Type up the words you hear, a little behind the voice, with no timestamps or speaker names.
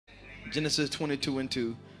Genesis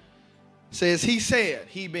 22:2 says, he said,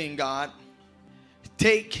 he being God,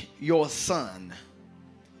 take your son,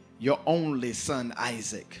 your only son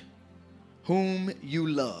Isaac, whom you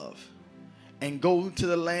love, and go to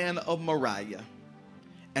the land of Moriah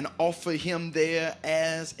and offer him there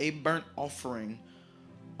as a burnt offering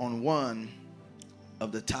on one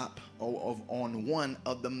of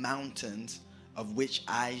the mountains of which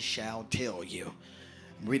I shall tell you.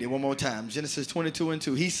 Read it one more time. Genesis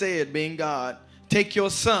 22:2. He said, being God, take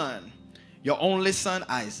your son, your only son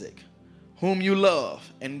Isaac, whom you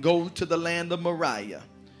love, and go to the land of Moriah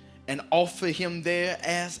and offer him there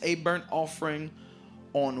as a burnt offering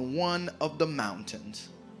on one of the mountains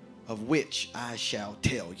of which I shall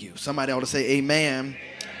tell you. Somebody ought to say amen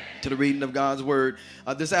to the reading of God's word.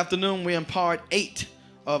 This afternoon we're in part 8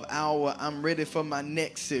 of our I'm Ready for My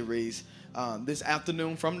Next series. This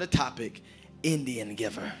afternoon from the topic, Indian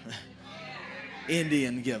giver.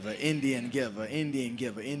 Indian giver, Indian giver, Indian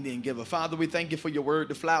giver, Indian giver. Father, we thank you for your word.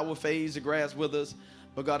 The flower fades, the grass withers,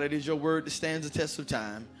 but God, it is your word that stands the test of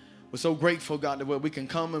time. We're so grateful, God, that we can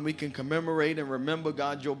come and we can commemorate and remember,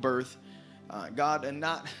 God, your birth, God, and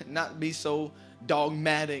not be so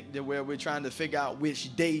dogmatic that where we're trying to figure out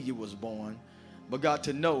which day you was born, but God,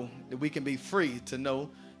 to know that we can be free to know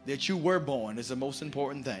that you were born is the most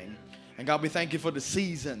important thing. And God, we thank you for the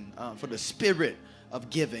season, for the spirit of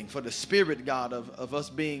giving, for the spirit, God, of us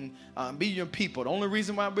being your people. The only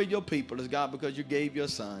reason why we're your people is, God, because you gave your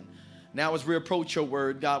son. Now as we approach your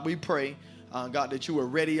word, God, we pray, God, that you will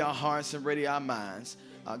ready our hearts and ready our minds.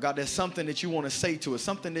 God, there's something that you want to say to us,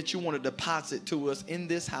 something that you want to deposit to us in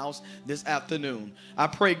this house this afternoon. I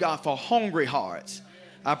pray, God, for hungry hearts.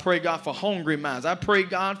 I pray, God, for hungry minds. I pray,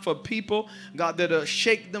 God, for people, God, that'll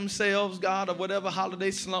shake themselves, God, of whatever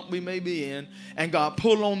holiday slump we may be in, and God,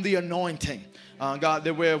 pull on the anointing. God,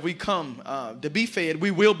 that where we come to be fed,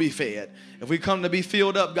 we will be fed. If we come to be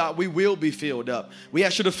filled up, God, we will be filled up. We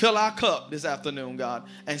ask you to fill our cup this afternoon, God,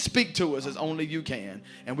 and speak to us as only you can.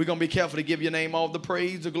 And we're going to be careful to give your name all the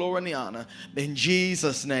praise, the glory, and the honor. In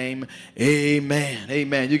Jesus' name, amen.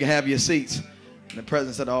 Amen. You can have your seats in the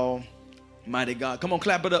presence of Almighty God. Come on,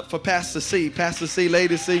 clap it up for Pastor C. Pastor C,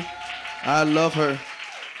 Lady C. I love her.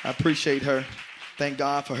 I appreciate her. Thank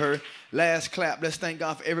God for her. Last clap. Let's thank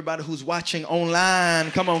God for everybody who's watching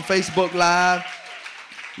online. Come on, Facebook Live,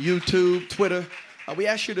 YouTube, Twitter. We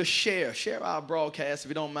ask you to share our broadcast if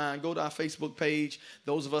you don't mind. Go to our Facebook page.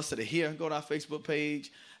 Those of us that are here, go to our Facebook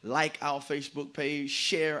page. Like our Facebook page,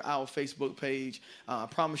 share our Facebook page. I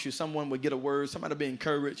promise you someone will get a word, somebody will be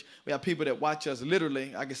encouraged. We have people that watch us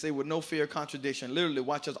literally, I can say with no fear of contradiction, literally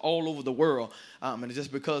watch us all over the world. And it's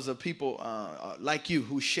just because of people like you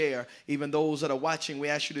who share, even those that are watching, we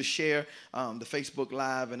ask you to share the Facebook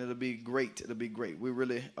Live, and it'll be great. It'll be great. We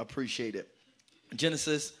really appreciate it.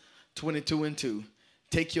 Genesis 22:2.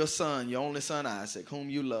 Take your son, your only son Isaac, whom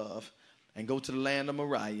you love, and go to the land of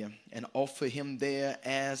Moriah and offer him there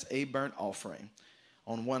as a burnt offering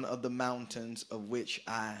on one of the mountains of which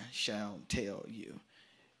I shall tell you.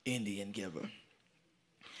 Indian giver.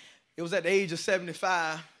 It was at the age of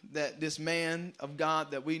 75 that this man of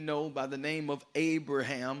God that we know by the name of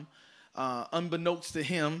Abraham, unbeknownst to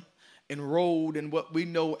him, enrolled in what we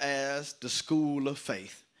know as the school of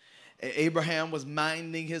faith. Abraham was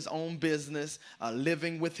minding his own business,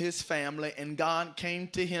 living with his family, and God came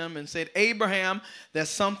to him and said, Abraham, there's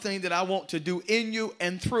something that I want to do in you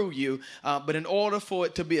and through you, but in order for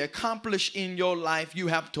it to be accomplished in your life, you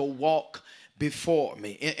have to walk before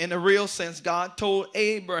me. In a real sense, God told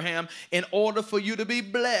Abraham, in order for you to be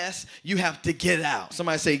blessed, you have to get out.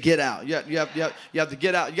 Somebody say get out. You have to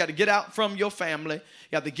get out. You got to get out from your family.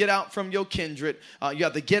 You have to get out from your kindred. You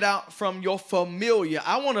have to get out from your familiar.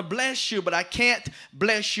 I want to bless you, but I can't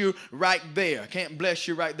bless you right there. I can't bless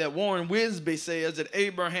you right there. Warren Wisby says that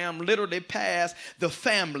Abraham literally passed the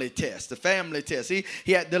family test. The family test.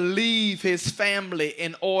 He had to leave his family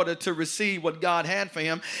in order to receive what God had for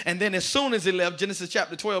him. And then as soon as he left, Genesis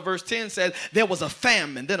chapter 12, verse 10 says there was a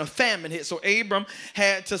famine. Then a famine hit. So Abram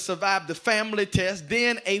had to survive the family test,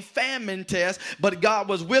 then a famine test. But God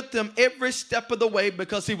was with him every step of the way,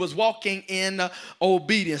 because he was walking in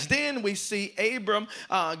obedience. Then we see Abram,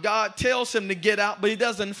 God tells him to get out, but he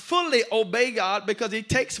doesn't fully obey God because he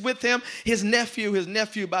takes with him his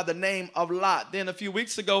nephew by the name of Lot. Then a few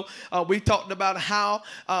weeks ago, we talked about how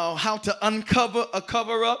to uncover a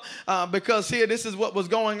cover-up, because here, this is what was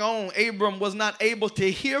going on. Abram was not able to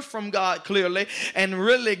hear from God clearly, and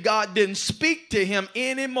really God didn't speak to him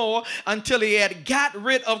anymore until he had got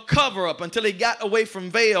rid of cover-up, until he got away from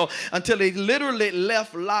veil, until he literally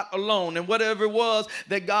left Lot alone. And whatever it was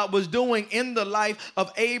that God was doing in the life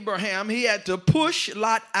of Abraham, he had to push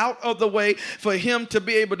Lot out of the way for him to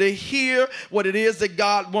be able to hear what it is that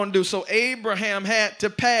God wanted to do. So Abraham had to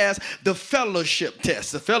pass the fellowship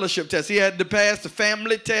test. The fellowship test. He had to pass the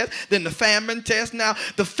family test, then the famine test, now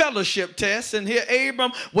the fellowship test. And here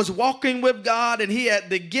Abram was walking with God, and he had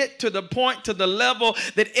to get to the point, to the level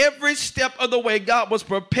that every step of the way God was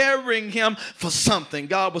preparing him for something.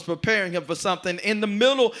 God was preparing him for something. In the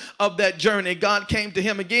middle of that journey, God came to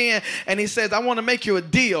him again, and he says, I want to make you a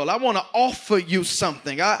deal. I want to offer you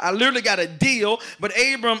something. I literally got a deal, but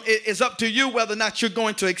Abram, it's up to you whether or not you're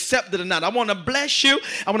going to accept it or not. I want to bless you.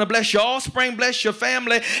 I want to bless your offspring, bless your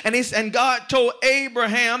family. And God told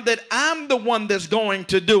Abraham that I'm the one that's going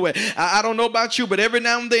to do it. I don't know about you, but every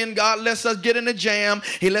now and then God lets us get in a jam.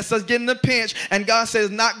 He lets us get in a pinch, and God says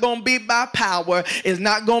it's not going to be by power. It's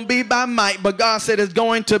not going to be by might, but God said it's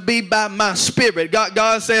going to be by my spirit.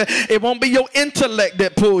 God said it won't be your intellect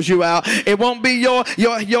that pulls you out. It won't be your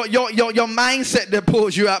mindset that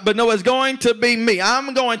pulls you out, but no, it's going to be me.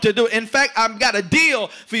 I'm going to do it. In fact, I've got a deal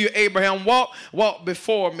for you, Abraham. Walk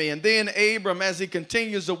before me. And then Abram, as he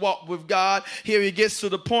continues to walk with God, here he gets to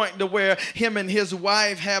the point to where him and his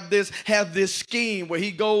wife have this scheme where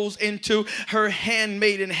he goes into her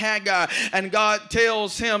handmaiden Hagar, and God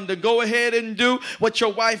tells him to go ahead and do what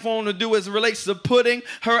your wife wants to do as it relates to putting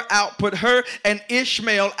her out, put her and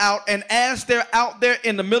Ishmael out. And as they're out there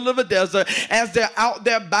in the middle of a desert, as they're out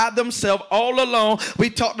there by themselves all alone, we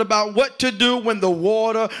talked about what to do when the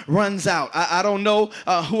water runs out. I don't know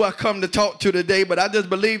who I come to talk to today, but I just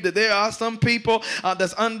believe that there are some people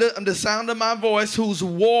that's under the sound of my voice whose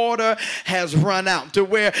water has run out, to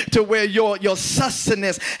where your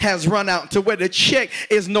sustenance has run out, to where the check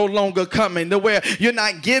is no longer coming, to where you're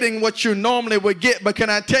not getting what you normally would get. But can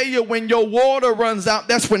I tell you, when your water runs out,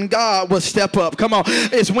 that's when God will step up. Come on.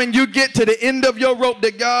 It's when you get to the end of your rope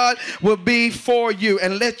that God will be for you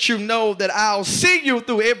and let you know that I'll see you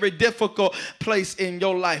through every difficult place in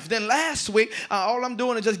your life. Then last week, all I'm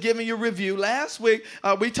doing is just giving you a review. Last week,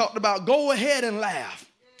 we talked about go ahead and laugh.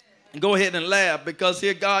 Go ahead and laugh, because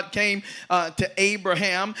here God came to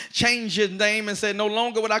Abraham, changed his name and said, no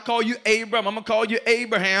longer would I call you Abram, I'm going to call you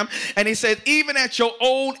Abraham. And he said, even at your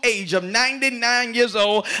old age of 99 years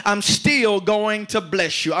old, I'm still going to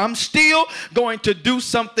bless you. I'm still going to do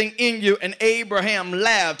something in you. And Abraham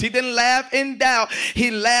laughed. He didn't laugh in doubt. He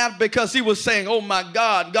laughed because he was saying, oh my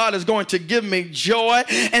God, God is going to give me joy.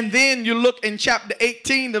 And then you look in chapter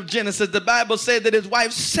 18 of Genesis, the Bible said that his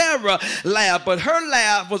wife Sarah laughed, but her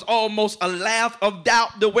laugh was almost a laugh of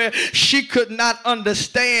doubt, to where she could not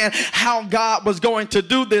understand how God was going to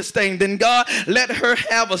do this thing. Then God let her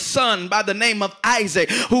have a son by the name of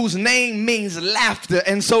Isaac, whose name means laughter.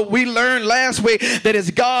 And so we learned last week that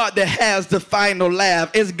it's God that has the final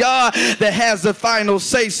laugh. It's God that has the final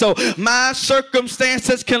say. So my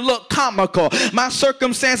circumstances can look comical. My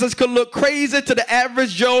circumstances could look crazy to the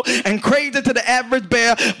average Joe and crazy to the average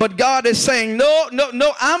bear. But God is saying, no,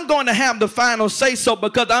 I'm going to have the final say so,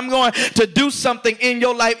 because I'm going to do something in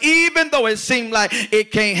your life, even though it seemed like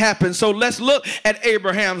it can't happen. So let's look at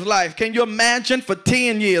Abraham's life. Can you imagine for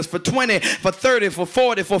 10 years, for 20, for 30, for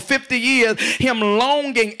 40, for 50 years, him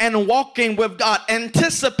longing and walking with God,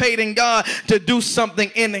 anticipating God to do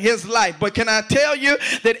something in his life? But can I tell you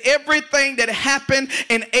that everything that happened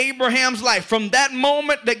in Abraham's life, from that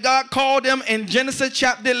moment that God called him in Genesis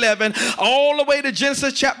chapter 11 all the way to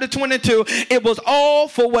Genesis chapter 22, it was all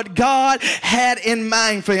for what God had in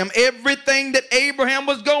mind for him. Everything that Abraham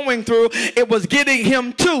was going through, it was getting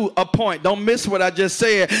him to a point. Don't miss what I just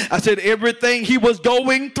said. I said everything he was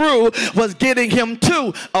going through was getting him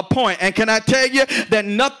to a point. And can I tell you that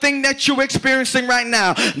nothing that you're experiencing right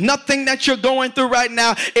now, nothing that you're going through right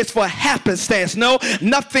now is for happenstance. No,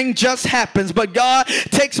 nothing just happens. But God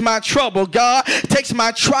takes my trouble, God takes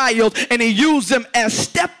my trials, and he used them as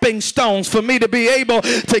stepping stones for me to be able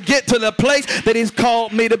to get to the place that he's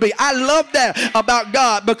called me to be. I love that about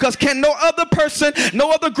God, because can no other person,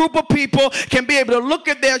 no other group of people can be able to look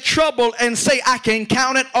at their trouble and say, I can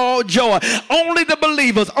count it all joy. Only the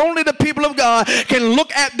believers, only the people of God can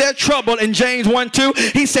look at their trouble. In James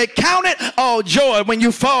 1:2, he said, count it all joy when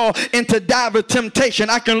you fall into diverse temptation.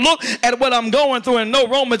 I can look at what I'm going through and know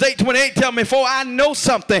Romans 8:28 tell me, for I know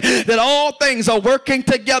something, that all things are working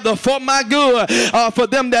together for my good, for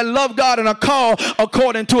them that love God and are called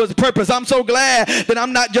according to his purpose. I'm so glad that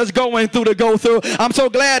I'm not just going through to go through. I'm so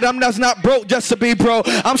glad glad I'm just not broke just to be broke.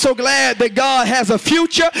 I'm so glad that God has a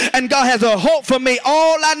future and God has a hope for me.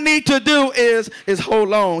 All I need to do is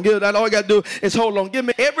hold on. All I got to do is hold on. Give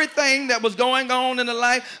me everything that was going on in the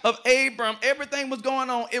life of Abram. Everything was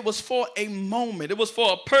going on. It was for a moment. It was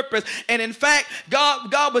for a purpose. And in fact,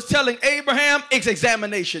 God was telling Abraham, it's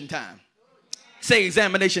examination time. Say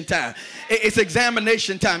examination time. It's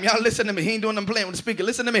examination time. Y'all listen to me. He ain't doing them playing with the speaker.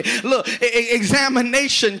 Listen to me. Look,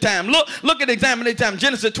 examination time. Look at examination time.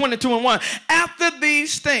 Genesis 22:1. After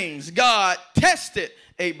these things, God tested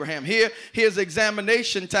Abraham. Here's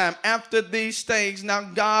examination time. After these things, now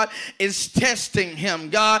God is testing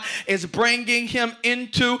him. God is bringing him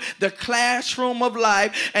into the classroom of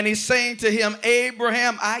life, and he's saying to him,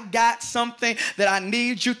 Abraham, I got something that I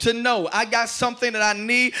need you to know. I got something that I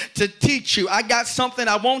need to teach you. I got something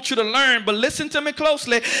I want you to learn. But listen to me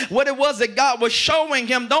closely. What it was that God was showing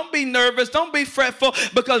him, don't be nervous, don't be fretful,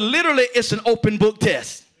 because literally it's an open book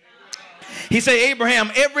test. He said, Abraham,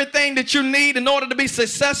 everything that you need in order to be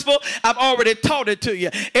successful, I've already taught it to you.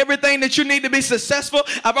 Everything that you need to be successful,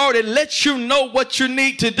 I've already let you know what you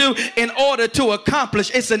need to do in order to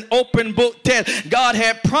accomplish. It's an open book test. God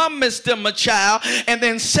had promised them a child, and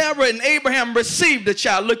then Sarah and Abraham received a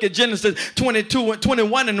child. Look at Genesis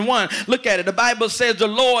 21:1. Look at it. The Bible says the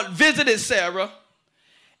Lord visited Sarah.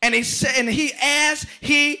 And he said, and he, as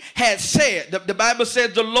he had said, the Bible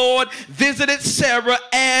says the Lord visited Sarah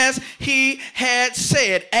as he had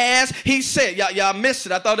said, as he said. Y'all missed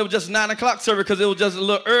it. I thought it was just 9 o'clock service because it was just a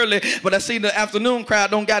little early, but I see the afternoon crowd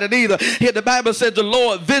don't got it either. Here the Bible says the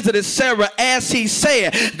Lord visited Sarah as he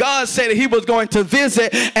said. God said he was going to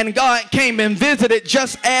visit, and God came and visited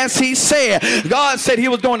just as he said. God said he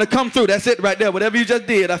was going to come through. That's it right there. Whatever you just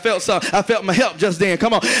did, I felt my help just then.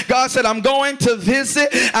 Come on. God said, I'm going to visit.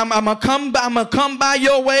 I'm gonna come by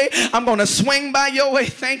your way. I'm gonna swing by your way.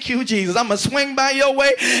 Thank you, Jesus. I'm gonna swing by your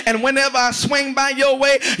way, and whenever I swing by your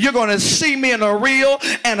way, you're gonna see me in a real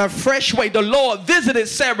and a fresh way. The Lord visited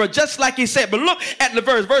Sarah just like he said. But look at the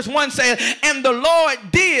verse. Verse 1 says, and the Lord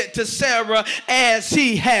did to Sarah as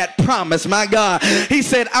he had promised. My God, he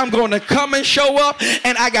said, I'm gonna come and show up,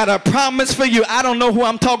 and I got a promise for you. I don't know who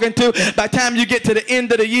I'm talking to. By the time you get to the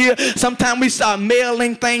end of the year, sometimes we start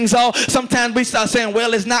mailing things off. Sometimes we start saying,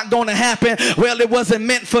 well, it's not going to happen. Well, it wasn't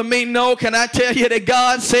meant for me. No, can I tell you that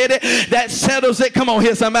God said it? That settles it. Come on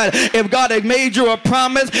here, somebody. If God had made you a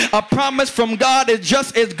promise from God is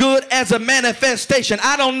just as good as a manifestation.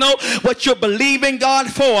 I don't know what you're believing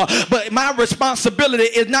God for, but my responsibility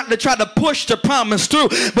is not to try to push the promise through,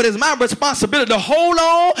 but it's my responsibility to hold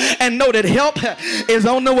on and know that help is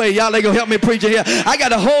on the way. Y'all ain't gonna help me preach it here. I got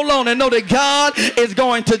to hold on and know that God is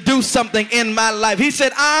going to do something in my life. He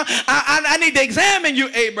said, I need to examine you,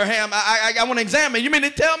 Abraham. I want to examine. You mean to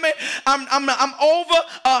tell me I'm over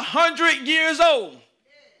 100 years old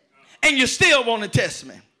and you still want to test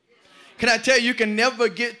me? Can I tell you can never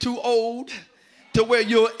get too old to where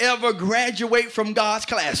you'll ever graduate from God's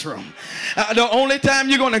classroom. The only time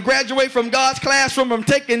you're going to graduate from God's classroom from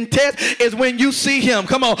taking tests is when you see him.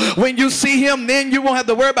 Come on. When you see him, then you won't have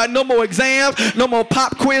to worry about no more exams, no more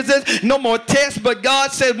pop quizzes, no more tests. But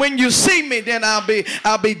God said, when you see me, then I'll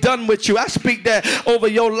be done with you. I speak that over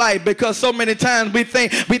your life, because so many times we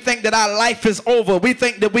think that our life is over. We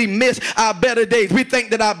think that we miss our better days. We think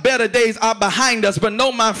that our better days are behind us. But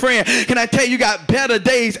no, my friend, can I tell you, you got better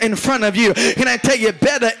days in front of you. Can I tell you,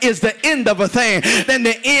 better is the end of a thing than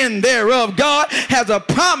the end thereof. God has a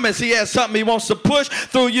promise. He has something he wants to push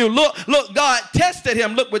through you. Look, God tested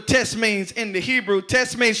him. Look what test means in the Hebrew.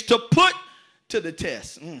 Test means to put to the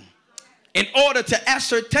test. In order to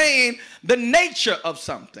ascertain the nature of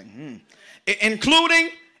something, including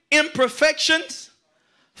imperfections,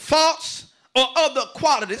 faults, or other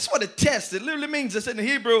qualities. That's what a test, it literally means. It's in the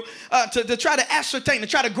Hebrew, to try to ascertain, to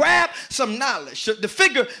try to grab some knowledge, to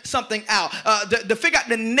figure something out, to figure out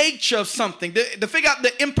the nature of something, to figure out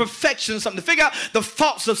the imperfections of something, to figure out the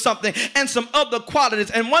faults of something, and some other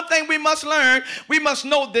qualities. And one thing we must learn, we must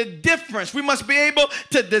know the difference. We must be able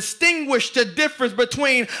to distinguish the difference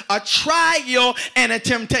between a trial and a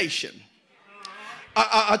temptation.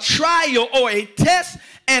 A trial or a test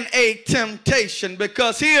and a temptation,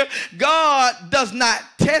 because here God does not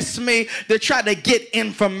test me to try to get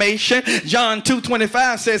information. John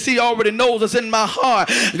 2:25 says he already knows what's in my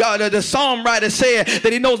heart. God, the psalm writer said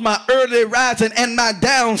that he knows my early rising and my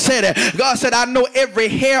down setting. God said, I know every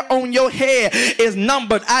hair on your head is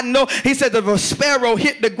numbered. I know, he said, if a sparrow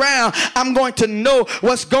hit the ground, I'm going to know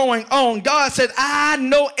what's going on. God said, I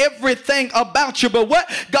know everything about you. But what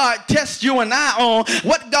God tests you and I on,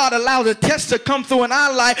 what God allows a test to come through in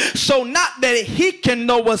our life, so not that he can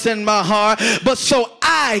know what's in my heart, but so I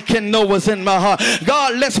I can know what's in my heart.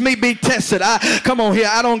 God lets me be tested. Come on here.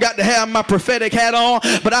 I don't got to have my prophetic hat on,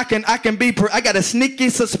 but I got a sneaky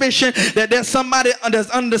suspicion that there's somebody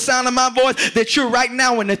that's under the sound of my voice, that you're right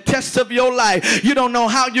now in the test of your life. You don't know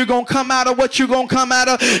how you're going to come out of what you're going to come out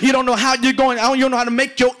of. You don't know how you don't know how to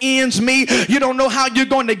make your ends meet. You don't know how you're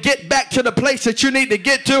going to get back to the place that you need to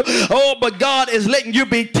get to. Oh, but God is letting you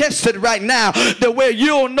be tested right now, the way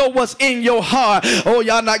you'll know what's in your heart. Oh,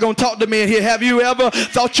 y'all not going to talk to me in here. Have you ever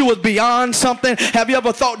thought you was beyond something? Have you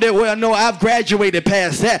ever thought that, well, no, I've graduated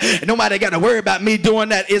past that, and nobody got to worry about me doing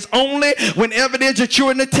that? It's only whenever it is that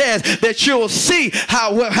you're in the test that you'll see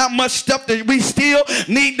how much stuff that we still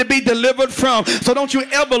need to be delivered from. So don't you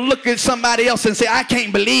ever look at somebody else and say, I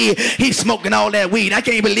can't believe he's smoking all that weed. I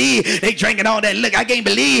can't believe they drinking all that liquor. I can't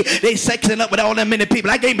believe they sexing up with all that many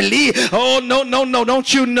people. I can't believe. Oh, no.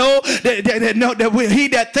 Don't you know that he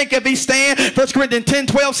that thinketh he stand, 1 Corinthians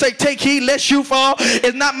 10:12 say, take heed lest you fall.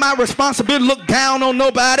 It's not my responsibility to look down on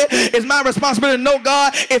nobody. It's my responsibility to know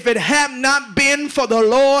God. If it had not been for the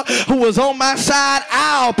Lord who was on my side,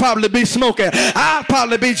 I'll probably be smoking. I'll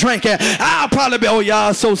probably be drinking. I'll probably be, oh,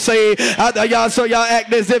 y'all so saved. Y'all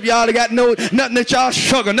act as if y'all got nothing that y'all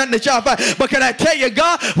struggle, nothing that y'all fight. But can I tell you,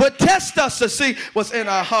 God will test us to see what's in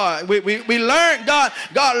our heart. We learn,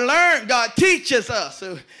 God teaches us.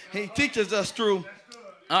 He teaches us through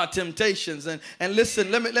our temptations. And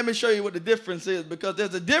listen, let me show you what the difference is, because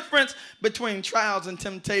there's a difference between trials and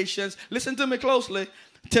temptations. Listen to me closely.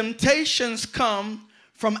 Temptations come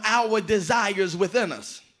from our desires within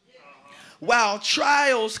us, while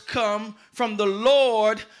trials come from the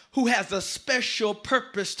Lord who has a special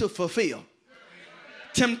purpose to fulfill.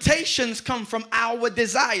 Temptations come from our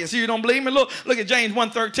desires. You don't believe me? Look at James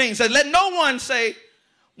 1:13. Says, let no one say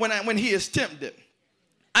when he is tempted,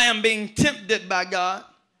 I am being tempted by God.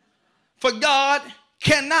 For God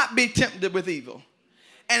cannot be tempted with evil,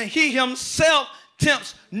 and he himself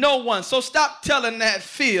tempts no one. So stop telling that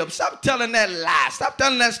fib. Stop telling that lie. Stop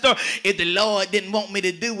telling that story. If the Lord didn't want me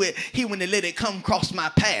to do it, he wouldn't have let it come across my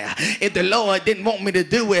path. If the Lord didn't want me to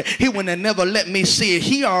do it, he wouldn't have never let me see it.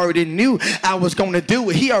 He already knew I was going to do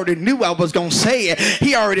it. He already knew I was going to say it.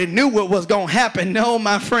 He already knew what was going to happen. No,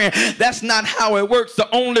 my friend, that's not how it works. The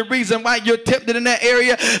only reason why you're tempted in that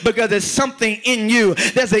area, because there's something in you.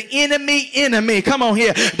 There's an enemy, come on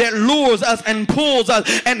here, that lures us and pulls us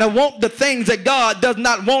and to want the things that God does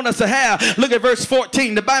not want us to have. Look at verse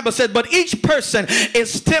 14. The Bible said, but each person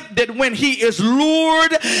is tempted when he is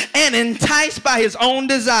lured and enticed by his own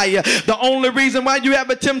desire. The only reason why you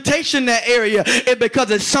have a temptation in that area is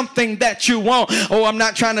because it's something that you want. Oh, I'm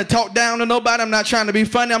not trying to talk down to nobody. I'm not trying to be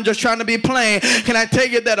funny. I'm just trying to be plain. Can I tell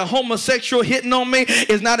you that a homosexual hitting on me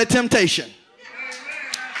is not a temptation?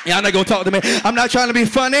 Y'all not gonna talk to me. I'm not trying to be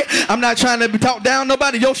funny. I'm not trying to talk down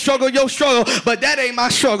nobody. Your struggle, but that ain't my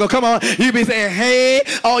struggle. Come on. You be saying, hey,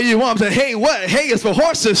 all you want. I'm saying, hey, what? Hey is for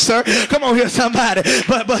horses, sir. Come on here, somebody.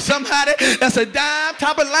 But somebody that's a dime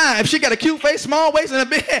top of line. If she got a cute face, small waist, and a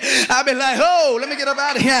big head, I'll be like, oh, let me get up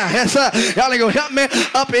out of here. Yes, sir. Y'all ain't gonna help me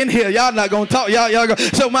up in here. Y'all not gonna talk. Y'all go.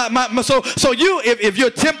 So you, if you're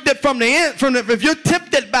tempted from the end, if you're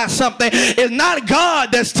tempted by something, it's not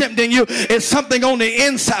God that's tempting you. It's something on the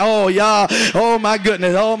inside. Oh, y'all. Oh, my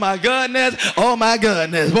goodness. Oh, my goodness. Oh, my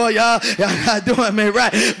goodness. Boy, y'all not doing me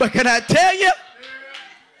right. But can I tell you?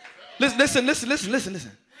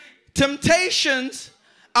 Listen. Temptations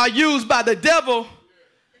are used by the devil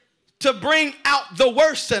to bring out the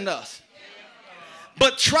worst in us.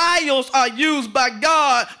 But trials are used by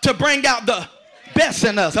God to bring out the best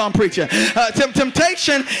in us. I'm preaching.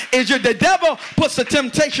 Temptation is the devil puts the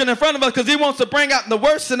temptation in front of us because he wants to bring out the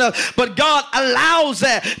worst in us, but God allows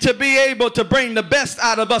that to be able to bring the best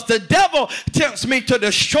out of us. The devil tempts me to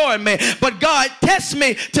destroy me, but God tests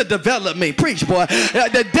me to develop me. Preach, boy.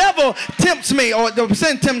 The devil tempts me or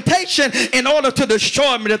send temptation in order to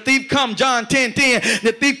destroy me. The thief come, John 10:10.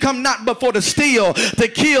 The thief come not before to steal, to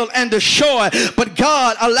kill, and destroy, but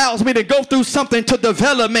God allows me to go through something to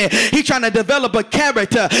develop me. He's trying to develop a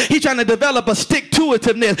character. He's trying to develop a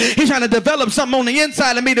stick-to-itiveness. He's trying to develop something on the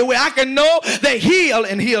inside of me the way I can know that he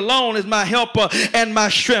and he alone is my helper and my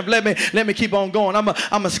strength. Let me keep on going. I'm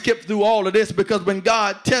gonna skip through all of this, because when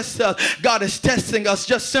God tests us, God is testing us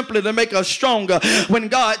just simply to make us stronger. When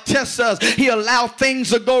God tests us, he allows things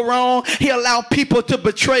to go wrong. He allows people to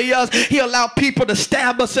betray us. He allows people to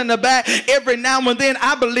stab us in the back. Every now and then,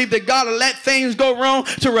 I believe that God will let things go wrong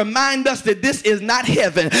to remind us that this is not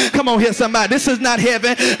heaven. Come on here, somebody. This is not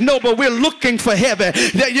heaven. No, but we're looking for heaven.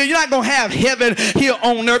 You're not going to have heaven here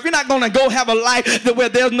on earth. You're not going to go have a life where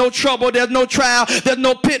there's no trouble, there's no trial, there's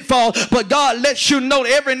no pitfall. But God lets you know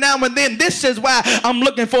every now and then, this is why I'm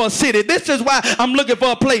looking for a city. This is why I'm looking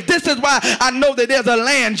for a place. This is why I know that there's a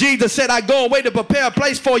land. Jesus said, I go away to prepare a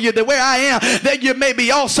place for you, that where I am, there you may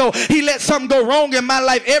be also. He let something go wrong in my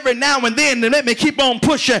life every now and then to let me keep on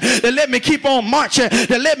pushing, to let me keep on marching,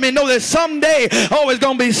 to let me know that someday, oh, it's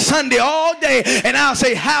going to be Sunday all day, and I'll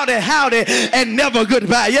say howdy, howdy, and never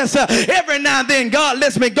goodbye. Yes, sir. Every now and then, God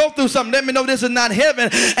lets me go through something. Let me know this is not heaven,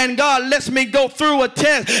 and God lets me go through a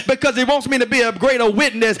test because he wants me to be a greater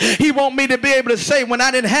witness. He wants me to be able to say, when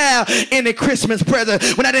I didn't have any Christmas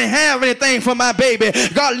present, when I didn't have anything for my baby,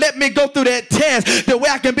 God let me go through that test the way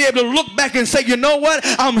I can be able to look back and say, you know what,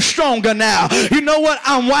 I'm stronger now. You know what,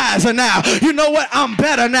 I'm wiser now. You know what, I'm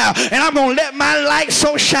better now. And I'm going to let my light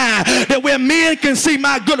so shine that where men can see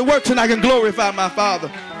my good works and I can glorify my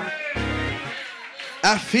Father.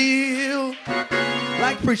 I feel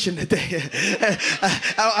like preaching today.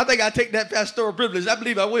 I think I take that pastoral privilege. I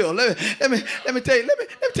believe I will. Let me tell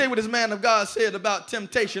you what this man of God said about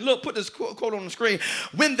temptation. Look, put this quote on the screen.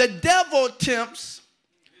 When the devil tempts,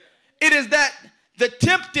 it is that the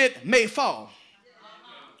tempted may fall.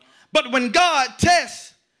 But when God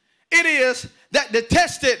tests, it is that the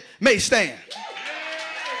tested may stand.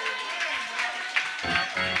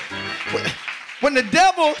 When the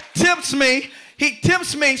devil tempts me, he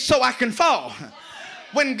tempts me so I can fall.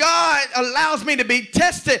 When God allows me to be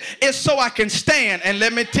tested, it's so I can stand. And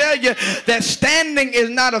let me tell you that standing is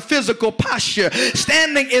not a physical posture.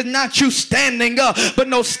 Standing is not you standing up. But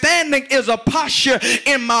no, standing is a posture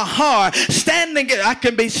in my heart. Standing, I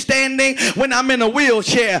can be standing when I'm in a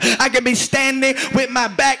wheelchair. I can be standing with my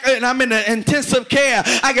back and I'm in intensive care.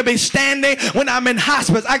 I can be standing when I'm in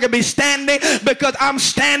hospice. I can be standing because I'm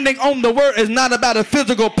standing on the word. It's not about a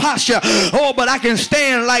physical posture. Oh, but I can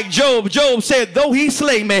stand like Job. Job said, though he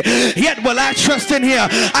slay me, yet will I trust in him.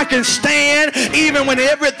 I can stand even when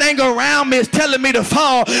everything around me is telling me to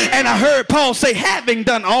fall. And I heard Paul say, having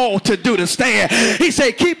done all to do to stand, he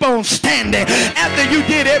said, keep on standing. After you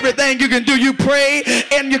did everything you can do, you pray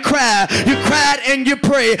and you cry. You cried and you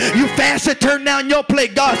pray. You fasted, turned down your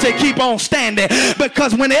plate. God said, keep on standing,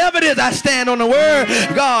 because whenever it is I stand on the word,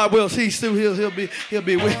 God will see. He'll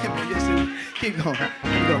be with me. Yes, keep going.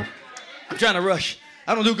 Keep going. I'm trying to rush.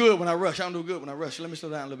 I don't do good when I rush. I don't do good when I rush. Let me slow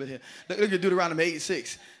down a little bit here. Look at Deuteronomy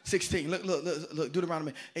 8:16. Look,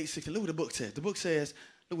 Deuteronomy 8:16. Look what the book says. The book says,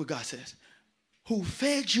 look what God says. Who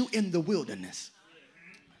fed you in the wilderness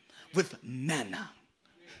with manna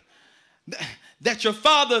that your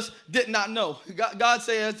fathers did not know. God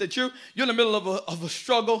says that you're in the middle of a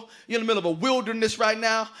struggle. You're in the middle of a wilderness right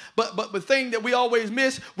now. But the thing that we always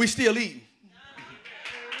miss, we still eating.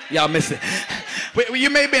 Y'all miss it. You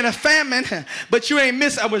may be in a famine, but you ain't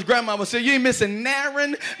missing. I wish grandma would say, you ain't missing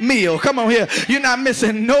nary meal. Come on here. You're not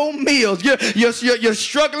missing no meals. You're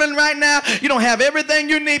struggling right now. You don't have everything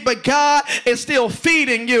you need, but God is still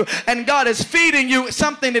feeding you. And God is feeding you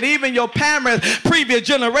something that even your parents, previous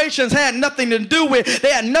generations had nothing to do with.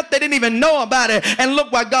 They didn't even know about it. And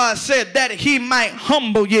look what God said, that he might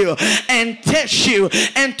humble you and test you.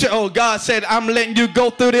 Oh, God said, I'm letting you go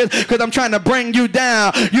through this because I'm trying to bring you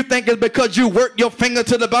down. You think it's because you work your finger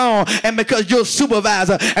to the bone and because you're a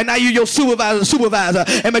supervisor and now you're your supervisor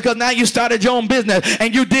and because now you started your own business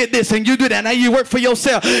and you did this and you did that, now you work for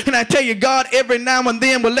yourself. Can I tell you, God every now and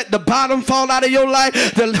then will let the bottom fall out of your life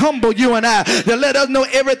to humble you and I, to let us know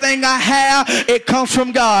everything I have, it comes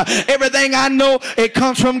from God. Everything I know, it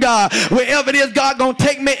comes from God. Wherever it is God gonna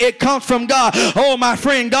take me, it comes from God. Oh, my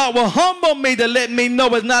friend, God will humble me to let me know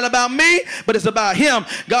it's not about me, but it's about him.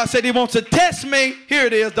 God said he wants to test me. Here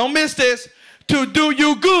it is. Don't miss this. To do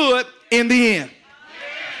you good in the end.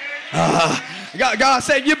 God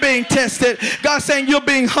said you're being tested. God saying you're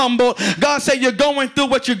being humbled. God said you're going through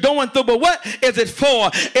what you're going through. But what is it for?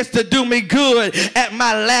 It's to do me good at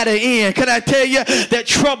my latter end. Can I tell you that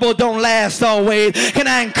trouble don't last always? Can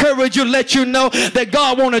I encourage you, let you know that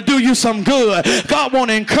God want to do you some good? God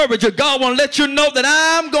want to encourage you. God want to let you know that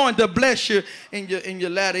I'm going to bless you in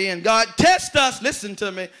your latter end. God test us. Listen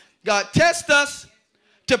to me. God test us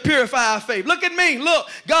to purify our faith. Look at me. Look,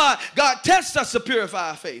 God tests us to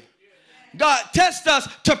purify our faith. God tests us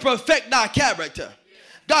to perfect our character.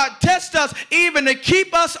 God tests us even to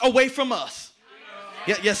keep us away from us.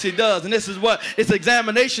 Yes, he does. And this is what it's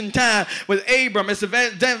examination time with Abram. It's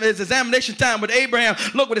examination time with Abraham.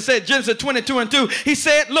 Look what it said, Genesis 22:2. He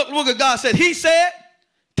said, look what God said. He said,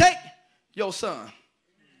 take your son,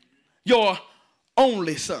 your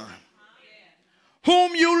only son,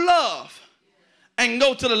 whom you love, and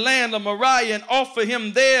go to the land of Moriah and offer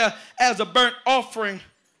him there as a burnt offering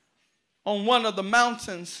on one of the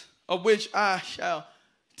mountains of which I shall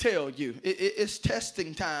tell you. It's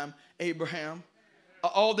testing time, Abraham.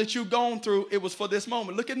 All that you've gone through, it was for this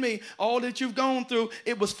moment. Look at me. All that you've gone through,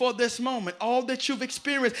 it was for this moment. All that you've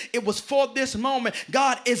experienced, it was for this moment.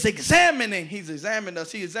 God is examining. He's examined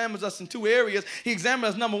us. He examines us in two areas. He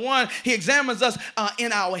examines us, number one, he examines us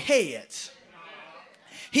in our heads.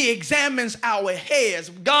 He examines our heads.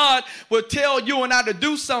 God will tell you and I to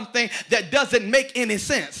do something that doesn't make any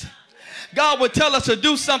sense. God will tell us to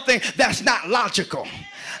do something that's not logical.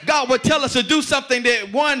 God would tell us to do something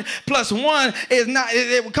that 1 + 1 is not.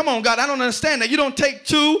 Come on, God, I don't understand that. You don't take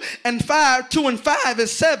 2 and 5. 2 and 5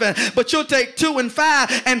 is 7. But you'll take 2 and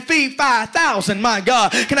 5 and feed 5,000, my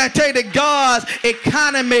God. Can I tell you that God's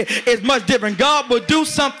economy is much different? God will do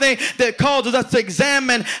something that causes us to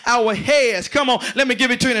examine our heads. Come on, let me give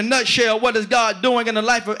it to you in a nutshell. What is God doing in the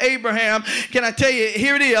life of Abraham? Can I tell you,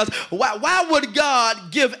 here it is. Why would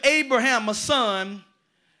God give Abraham a son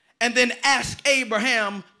and then ask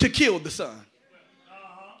Abraham to kill the son?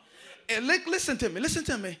 And listen to me, listen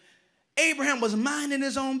to me. Abraham was minding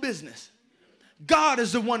his own business. God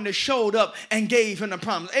is the one that showed up and gave him the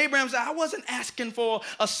promise. Abraham said, I wasn't asking for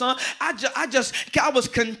a son. I was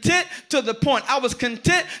content to the point. I was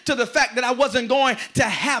content to the fact that I wasn't going to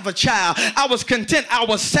have a child. I was content. I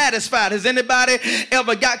was satisfied. Has anybody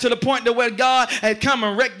ever got to the point to where God had come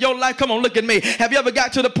and wrecked your life? Come on, look at me. Have you ever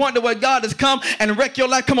got to the point to where God has come and wrecked your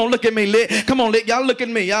life? Come on, look at me, Lit. Come on, Lit. Y'all look at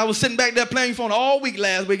me. Y'all was sitting back there playing your phone all week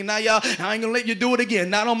last week. And now y'all, I ain't going to let you do it again.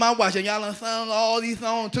 Not on my watch. And y'all done sung all these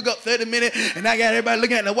songs. Took up 30 minutes. And I got everybody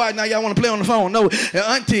looking at the watch. Now y'all want to play on the phone. No,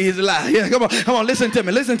 auntie is alive. Yeah, come on, listen to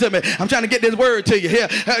me. Listen to me. I'm trying to get this word to you here.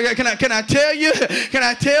 Can I tell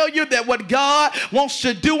you that what God wants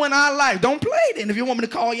to do in our life, don't play it. And if you want me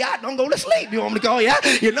to call you out, don't go to sleep. If you want me to call you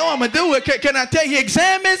out, you know I'm going to do it. Can I tell you, he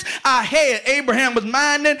examines our head. Abraham was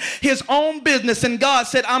minding his own business, and God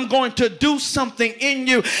said, I'm going to do something in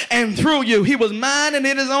you and through you. He was minding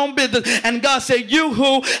in his own business, and God said, you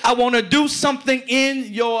who I want to do something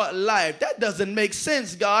in your life. That doesn't make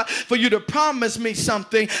sense, God, for you to promise me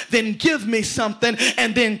something, then give me something,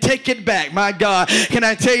 and then take it back. My God, can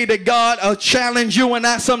I tell you that God will challenge you and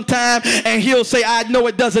I sometime, and he'll say, I know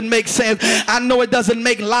it doesn't make sense. I know it doesn't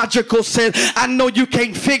make logical sense. I know you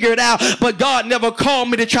can't figure it out, but God never called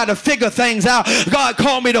me to try to figure things out. God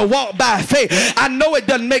called me to walk by faith. I know it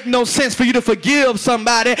doesn't make no sense for you to forgive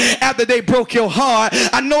somebody after they broke your heart.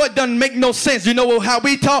 I know it doesn't make no sense. You know how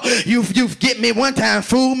we talk? You've get me one time,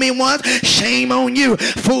 fool me once, shame on you.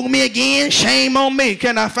 Fool me again, shame on me.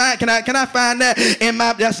 Can I find that in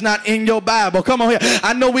my? That's not in your Bible. Come on here.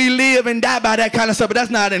 I know we live and die by that kind of stuff, but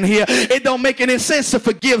that's not in here. It don't make any sense to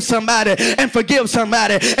forgive somebody and forgive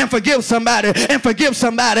somebody and forgive somebody and forgive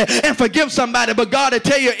somebody and forgive somebody. But God will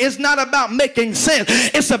tell you, it's not about making sense.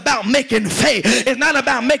 It's about making faith. It's not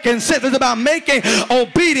about making sense. It's about making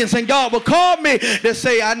obedience. And God will call me to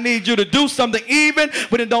say, I need you to do something even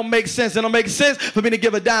when it don't make sense. It don't make sense for me to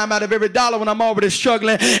give a dime out of every dollar when I'm already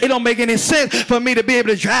struggling. It don't make any sense for me to be able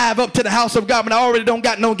to drive up to the house of God when I already don't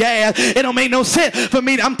got no gas. It don't make no sense for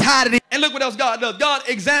me. I'm tired of it. And look what else God does. God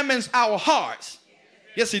examines our hearts.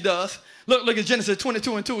 Yes, he does. Look at Genesis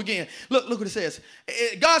 22:2 again. Look what it says.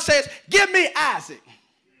 God says, give me Isaac.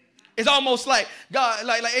 It's almost like God,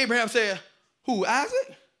 like Abraham said, who,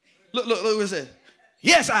 Isaac? Look what it says.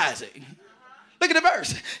 Yes, Isaac. Look at the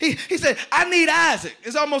verse. He said, I need Isaac.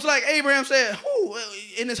 It's almost like Abraham said, who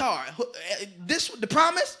in his heart? This the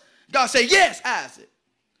promise? God said, yes, Isaac,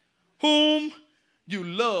 whom you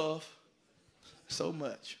love so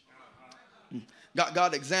much.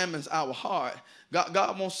 God examines our heart.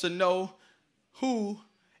 God wants to know who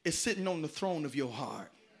is sitting on the throne of your heart.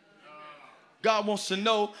 God wants to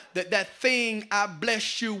know that thing I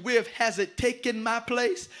blessed you with, has it taken my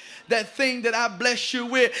place? That thing that I blessed you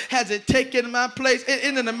with, has it taken my place?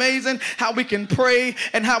 Isn't it amazing how we can pray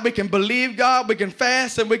and how we can believe God? We can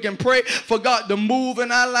fast and we can pray for God to move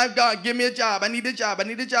in our life. God, give me a job. I need a job. I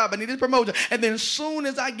need a job. I need a promotion. And then as soon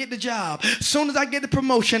as I get the job, as soon as I get the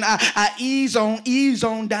promotion, I ease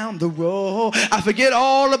on down the road. I forget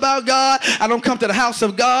all about God. I don't come to the house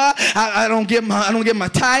of God. I don't give my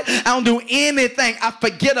tithe. I don't do anything anything, I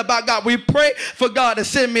forget about God. We pray for God to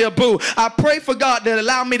send me a boo. I pray for God to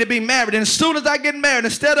allow me to be married. And as soon as I get married,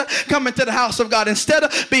 instead of coming to the house of God, instead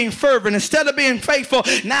of being fervent, instead of being faithful,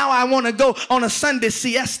 now I want to go on a Sunday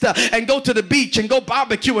siesta and go to the beach and go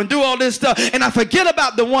barbecue and do all this stuff. And I forget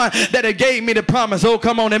about the one that gave me the promise. Oh,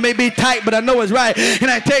 come on. It may be tight, but I know it's right. And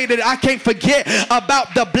I tell you that I can't forget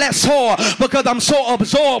about the blessor because I'm so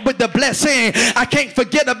absorbed with the blessing. I can't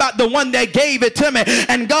forget about the one that gave it to me.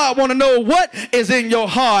 And God want to know what is in your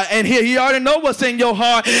heart. And here, he already know what's in your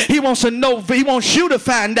heart. He wants to know, he wants you to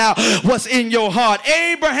find out what's in your heart.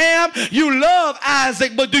 Abraham, you love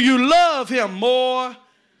Isaac, but do you love him more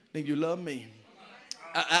than you love me?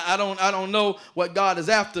 I don't know what God is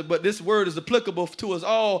after, but this word is applicable to us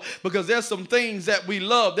all because there's some things that we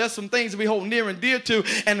love. There's some things that we hold near and dear to,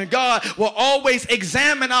 and God will always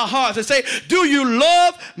examine our hearts and say, do you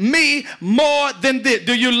love me more than this?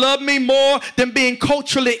 Do you love me more than being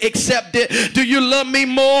culturally accepted? Do you love me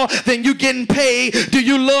more than you getting paid? Do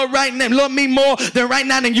you love me more than right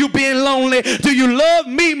now than you being lonely? Do you love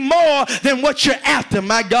me more than what you're after?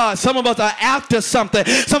 My God, some of us are after something.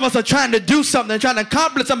 Some of us are trying to do something, trying to accomplish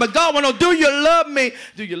something. But God wants to know, do you love me?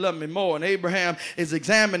 Do you love me more? And Abraham is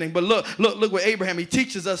examining. But look what Abraham, he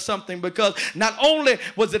teaches us something, because not only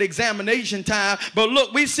was it examination time, but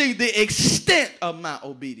look, we see the extent of my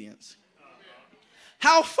obedience.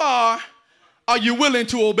 How far are you willing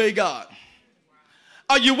to obey God?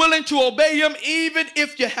 Are you willing to obey him even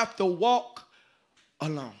if you have to walk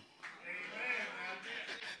alone?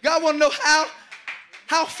 God wants to know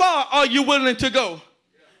how far are you willing to go?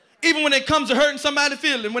 Even when it comes to hurting somebody's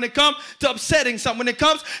feeling, when it comes to upsetting something, when it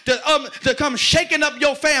comes to come shaking up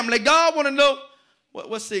your family, God want to know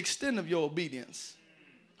what's the extent of your obedience.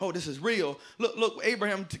 Oh, this is real. Look,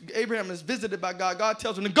 Abraham is visited by God. God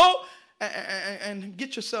tells him to go and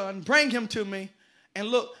get your son, bring him to me. And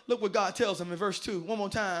look what God tells him in verse 2. One more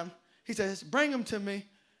time. He says, bring him to me,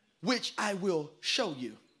 which I will show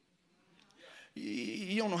you.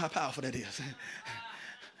 You don't know how powerful that is.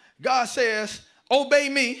 God says, obey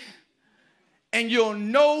me, and you'll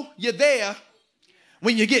know you're there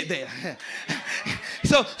when you get there.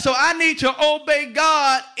 So I need to obey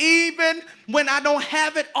God even when I don't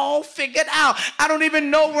have it all figured out. I don't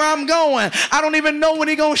even know where I'm going. I don't even know when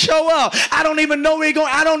he's going to show up. I don't even know where he's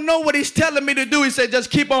going. I don't know what he's telling me to do. He said,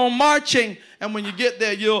 just keep on marching. And when you get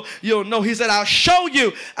there, you'll know. He said, I'll show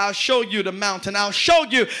you the mountain. I'll show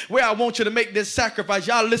you where I want you to make this sacrifice.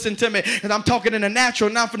 Y'all listen to me. And I'm talking in the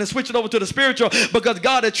natural. Now I'm going to switch it over to the spiritual, because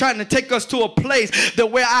God is trying to take us to a place that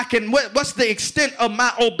where I can, what's the extent of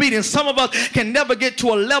my obedience? Some of us can never get to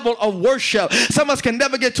a level of worship. Some of us can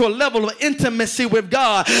never get to a level of intimacy with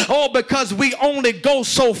God. Oh, because we only go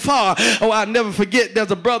so far. Oh, I'll never forget.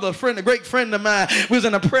 There's a brother, a great friend of mine. We was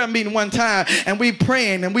in a prayer meeting one time, and we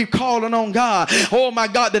praying and we calling on God. Oh my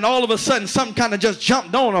God, then all of a sudden something kind of just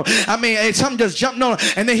jumped on him. I mean, something just jumped on him,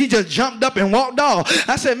 and then he just jumped up and walked off.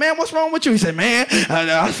 I said, man, what's wrong with you? He said, man,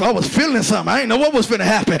 I was feeling something. I didn't know what was going to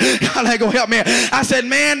happen. God ain't going to help me. I said,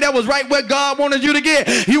 man, that was right where God wanted you to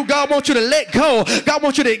get. God wants you to let go. God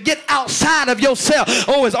wants you to get outside of yourself.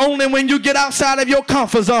 Oh, it's only when you get outside of your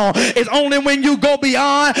comfort zone. It's only when you go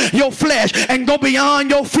beyond your flesh and go beyond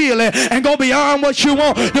your feeling and go beyond what you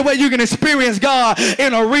want, the way you can experience God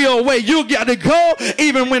in a real way. You got to go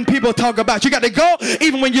even when people talk about you. You got to go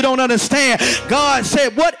even when you don't understand. God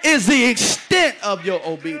said, what is the extent of your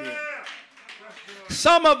obedience?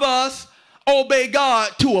 Some of us obey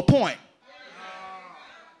God to a point.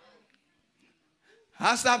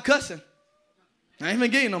 I stopped cussing. I ain't even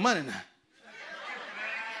getting you no money now.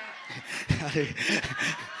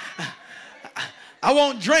 I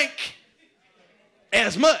won't drink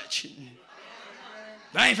as much.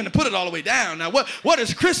 I ain't finna put it all the way down. Now, what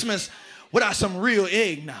is Christmas without some real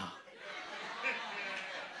eggnog?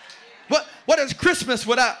 What is Christmas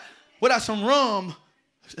without some rum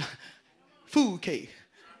food cake?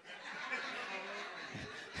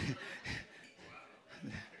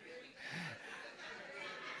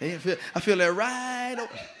 I feel that right.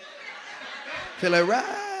 Feel that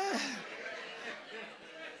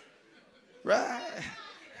right.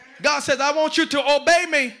 God says, I want you to obey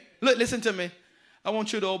me. Look, listen to me. I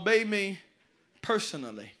want you to obey me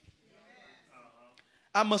personally.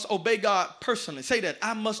 I must obey God personally. Say that.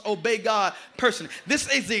 I must obey God personally.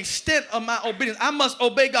 This is the extent of my obedience. I must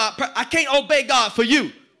obey God. I can't obey God for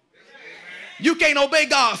you. You can't obey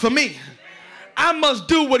God for me. I must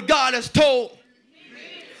do what God has told.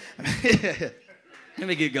 Let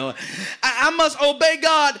me get going. I must obey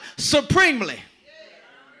God supremely.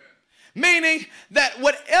 Meaning that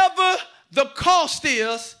whatever the cost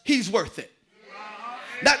is, he's worth it.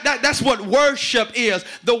 That's what worship is.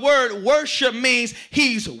 The word worship means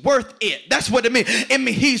he's worth it. That's what it means. It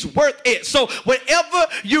means he's worth it. So whatever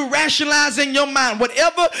you rationalize in your mind,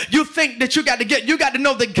 whatever you think that you got to get, you got to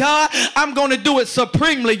know that God, I'm going to do it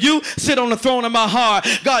supremely. You sit on the throne of my heart.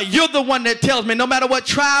 God, you're the one that tells me no matter what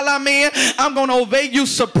trial I'm in, I'm going to obey you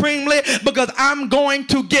supremely because I'm going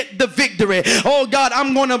to get the victory. Oh God,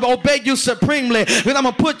 I'm going to obey you supremely because I'm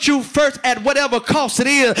going to put you first at whatever cost it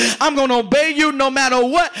is. I'm going to obey you no matter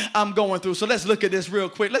what I'm going through. So let's look at this real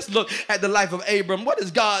quick. Let's look at the life of Abram. What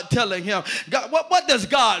is God telling him? God, what does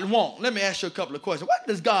God want? Let me ask you a couple of questions. What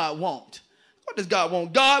does God want? What does God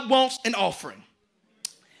want? God wants an offering.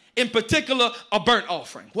 In particular, a burnt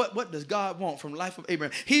offering. What does God want from the life of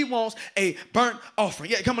Abraham? He wants a burnt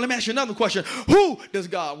offering. Yeah, come on, let me ask you another question. Who does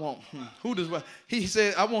God want? Who does what? He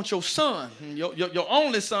said, I want your son, your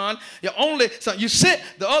only son, your only son. You sent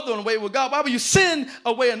the other one away with God. Why would you send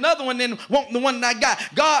away another one and want the one that I got?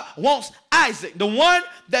 God wants Isaac, the one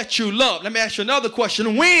that you love. Let me ask you another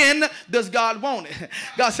question. When does God want it?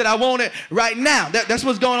 God said, I want it right now. That's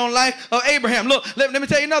what's going on in the life of Abraham. Look, let me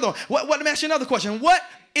tell you another one. Let me ask you another question. What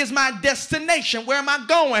is my destination? Where am I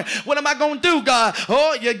going? What am I going to do, God?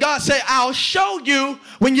 Oh, yeah, God said, I'll show you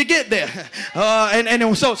when you get there.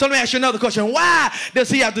 So let me ask you another question. Why does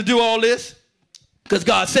he have to do all this? Because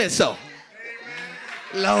God said so.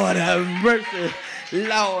 Lord have mercy.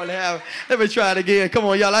 Lord have. Let me try it again. Come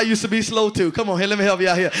on, y'all. I used to be slow too. Come on here. Let me help you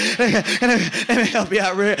out here. Let me help you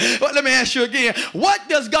out here. Well, let me ask you again. What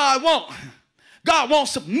does God want? God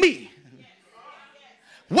wants me.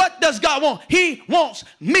 What does God want? He wants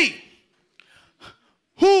me.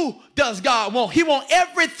 Who does God want? He wants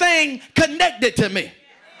everything connected to me.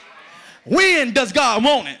 When does God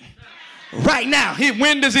want it? Right now.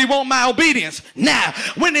 When does he want my obedience? Now.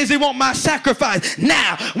 When does he want my sacrifice?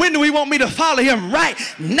 Now. When do he want me to follow him? Right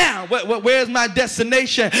now. Where's my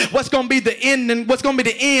destination? What's going to be the end? And what's going to be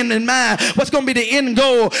the end in mind? What's going to be the end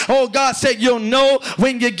goal? Oh, God said you'll know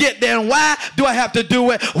when you get there. And why do I have to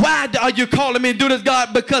do it? Why are you calling me to do this,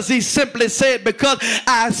 God? Because he simply said, because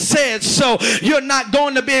I said so. You're not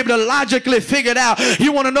going to be able to logically figure it out.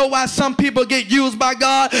 You want to know why some people get used by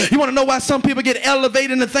God? You want to know why some people get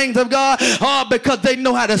elevated in the things of God? Oh, because they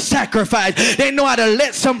know how to sacrifice. They know how to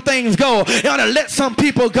let some things go. They know how to let some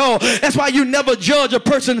people go. That's why you never judge a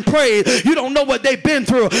person's praise. You don't know what they've been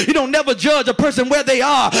through. You don't never judge a person where they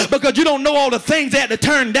are because you don't know all the things they had to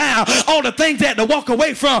turn down, all the things they had to walk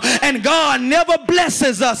away from. And God never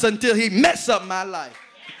blesses us until he messes up my life.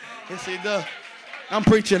 Yes, he does. I'm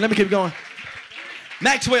preaching. Let me keep going.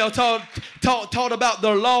 Maxwell taught about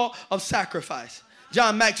the law of sacrifice.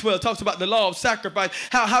 John Maxwell talks about the law of sacrifice.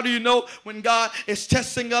 How do you know when God is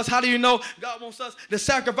testing us? How do you know God wants us to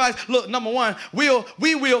sacrifice? Look, number one,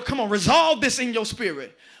 we will, come on, resolve this in your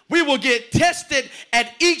spirit. We will get tested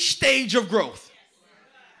at each stage of growth.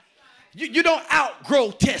 You don't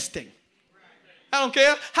outgrow testing. I don't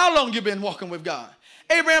care how long you've been walking with God.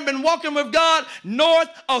 Abraham been walking with God north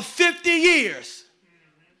of 50 years.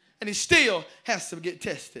 And he still has to get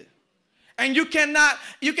tested. And you cannot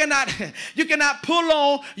pull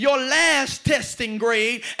on your last testing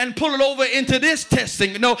grade and pull it over into this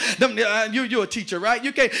testing. No, you're a teacher, right?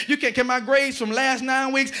 You can't. Can my grades from last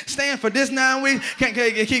 9 weeks stand for this 9 weeks? Can't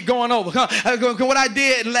keep going over. What I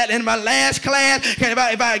did in my last class,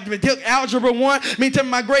 if I took algebra 1, tell me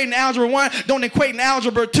my grade in algebra 1 don't equate in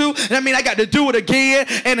algebra 2. That means I got to do it again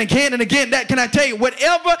and again and again. That can I tell you?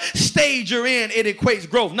 Whatever stage you're in, it equates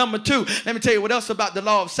growth. Number 2, let me tell you what else about the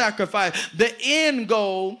law of sacrifice. The end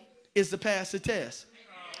goal is to pass the test.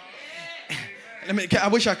 I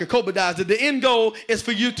wish I could cobadize it. The end goal is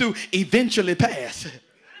for you to eventually pass.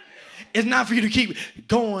 It's not for you to keep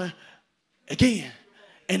going again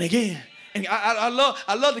and again. And I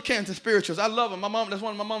love the Canton Spirituals. I love them. My mom, that's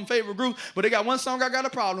one of my mom's favorite groups. But they got one song I got a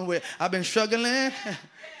problem with. I've been struggling,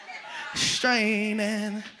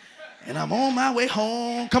 straining, and I'm on my way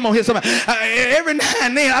home. Come on here, somebody. Every now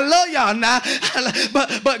and then, I love y'all now.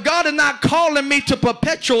 But God is not calling me to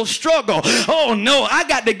perpetual struggle. Oh, no. I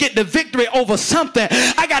got to get the victory over something.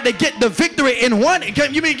 I got to get the victory in one.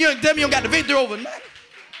 You mean you tell me you don't got the victory over nothing?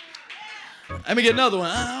 Let me get another one.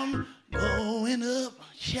 I'm going up,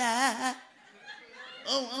 child,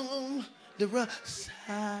 on the rough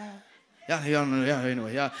side. Y'all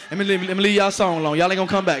anyway. Y'all, let me leave y'all song alone. Y'all ain't gonna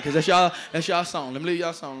come back because that's y'all song. Let me leave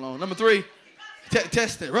y'all song alone. Number 3,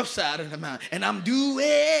 test it, rough side of the mountain. And I'm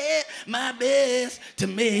doing my best to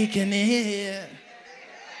make it.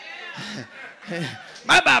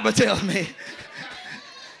 My Bible tells me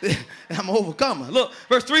I'm an overcomer. Look,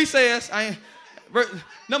 verse 3 says,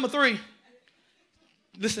 number 3,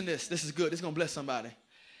 listen to this. This is good. This is gonna bless somebody.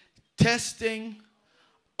 Testing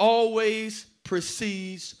always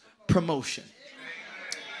precedes promotion.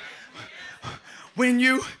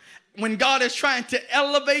 When God is trying to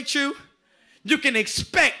elevate you, you can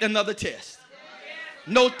expect another test.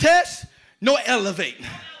 No test, no elevate.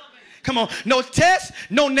 Come on, no test,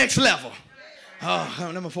 no next level.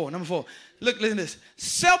 Oh, number four. Look, listen to this.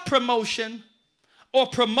 Self-promotion or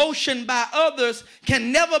promotion by others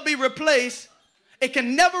can never be replaced. It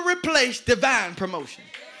can never replace divine promotion.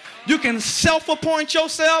 You can self-appoint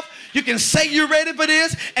yourself. You can say you're ready for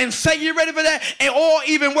this and say you're ready for that. Or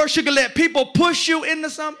even worse, you can let people push you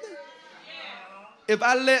into something. If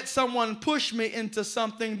I let someone push me into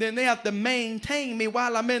something, then they have to maintain me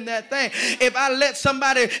while I'm in that thing. If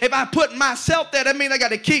I put myself there, that means I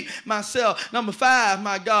got to keep myself. Number 5,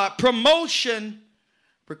 my God, promotion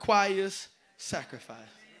requires sacrifice.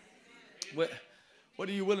 What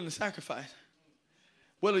are you willing to sacrifice?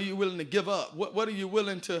 What are you willing to give up? What are you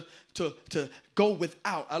willing to go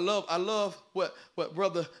without? I love what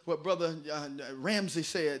brother Ramsey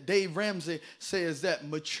said. Dave Ramsey says that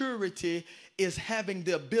maturity is having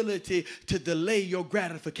the ability to delay your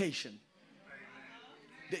gratification.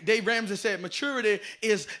 Dave Ramsey said maturity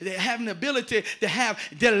is having the ability to have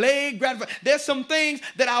delayed gratification. There's some things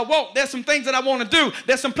that I want. There's some things that I want to do.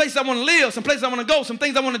 There's some places I want to live, some places I want to go, some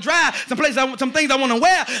things I want to drive, some things I want to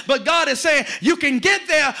wear. But God is saying you can get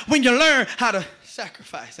there when you learn how to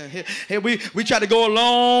sacrifice. And here we try to go a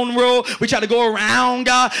long road. We try to go around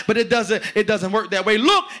God, but it doesn't work that way.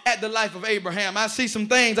 Look at the life of Abraham. I see some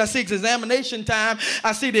things. I see examination time.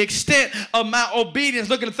 I see the extent of my obedience.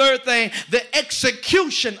 Look at the third thing, the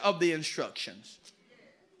execution of the instructions.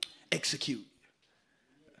 Execute.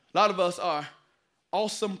 A lot of us are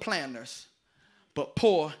awesome planners, but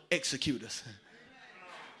poor executors.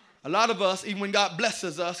 A lot of us, even when God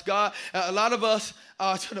blesses us, a lot of us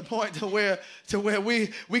are to the point to where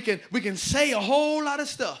we can say a whole lot of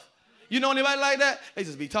stuff. You know anybody like that? They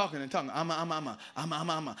just be talking and talking. I'm finna.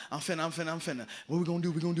 What we gonna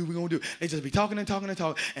do? They just be talking and talking and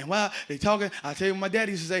talking. And while they talking, I tell you what my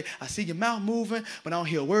daddy used to say, I see your mouth moving, but I don't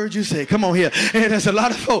hear a word you say. Come on here. And there's a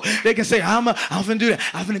lot of folk, they can say, I'm finna do that.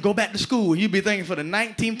 I'm finna go back to school. You be thinking for the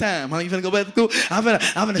 19th time, you finna go back to school? I'm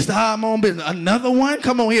finna start my own business. Another one?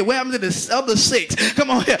 Come on here. Where happened to the other 6?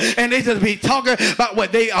 Come on here. And they just be talking about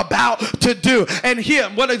what they about to do. And here,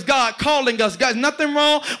 what is God calling us? Guys, nothing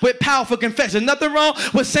wrong with power for confession. Nothing wrong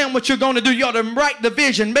with saying what you're going to do. You ought to write the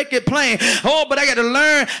vision, make it plain. Oh, but I got to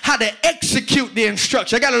learn how to execute the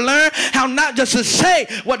instruction. I got to learn how not just to say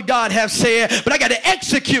what God has said, but I got to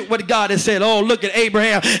execute what God has said. Oh, look at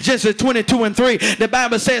Abraham. Genesis 22:3. The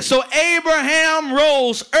Bible says, so Abraham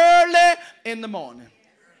rose early in the morning.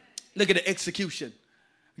 Look at the execution.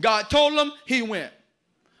 God told him, he went.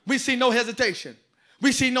 We see no hesitation.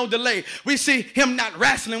 We see no delay. We see him not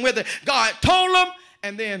wrestling with it. God told him,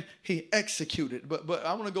 and then he executed. But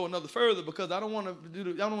I want to go another further because I don't want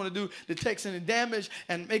to do the text any damage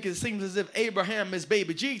and make it seem as if Abraham is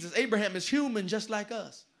baby Jesus. Abraham is human just like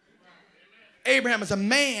us. Abraham is a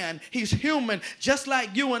man. He's human just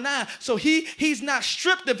like you and I. So he's not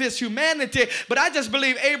stripped of his humanity. But I just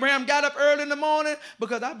believe Abraham got up early in the morning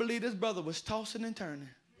because I believe this brother was tossing and turning.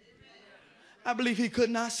 I believe he could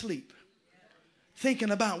not sleep, thinking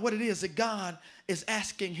about what it is that God is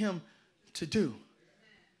asking him to do.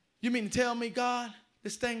 You mean to tell me, God,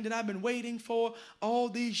 this thing that I've been waiting for all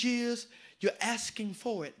these years, you're asking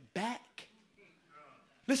for it back?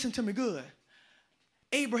 Listen to me good.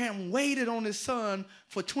 Abraham waited on his son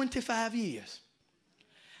for 25 years.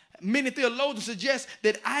 Many theologians suggest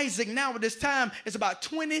that Isaac now at this time is about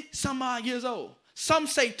 20 some odd years old. Some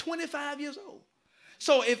say 25 years old.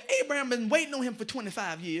 So if Abraham been waiting on him for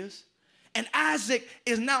 25 years and Isaac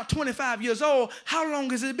is now 25 years old, how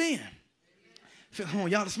long has it been? Come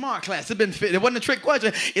on, y'all, the smart class. It wasn't a trick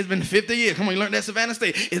question. It's been 50 years. Come on, you learned that at Savannah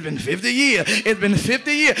State. It's been 50 years. It's been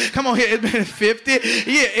 50 years. Come on here. It's been 50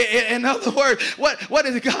 years. In other words, what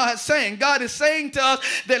is God saying? God is saying to us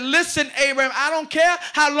that, listen, Abraham, I don't care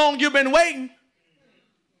how long you've been waiting.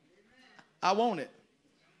 I want it.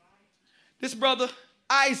 This brother,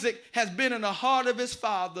 Isaac, has been in the heart of his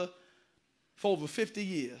father for over 50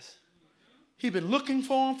 years. He's been looking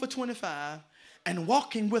for him for 25 and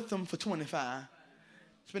walking with him for 25.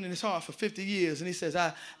 It's been in his heart for 50 years. And he says,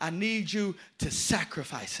 I need you to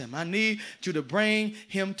sacrifice him. I need you to bring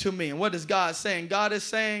him to me. And what is God saying? God is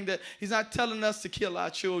saying that he's not telling us to kill our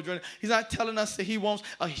children. He's not telling us that he wants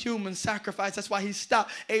a human sacrifice. That's why he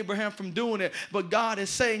stopped Abraham from doing it. But God is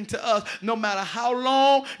saying to us, no matter how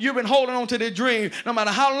long you've been holding on to this dream, no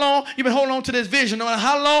matter how long you've been holding on to this vision, no matter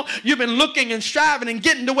how long you've been looking and striving and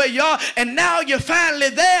getting to where you are, and now you're finally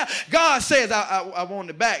there, God says, I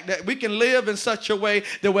want it back. That we can live in such a way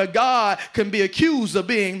that where God can be accused of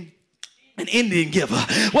being an Indian giver?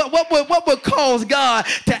 What would cause God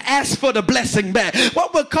to ask for the blessing back?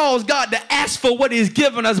 What would cause God to ask for what he's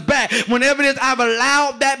given us back whenever it is I've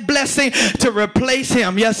allowed that blessing to replace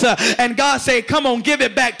him? Yes, sir. And God said, come on, give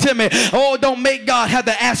it back to me. Oh, don't make God have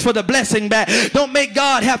to ask for the blessing back. Don't make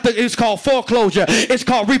God have to, it's called foreclosure. It's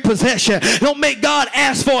called repossession. Don't make God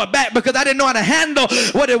ask for it back because I didn't know how to handle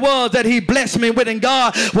what it was that he blessed me with. And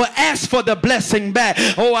God will ask for the blessing back.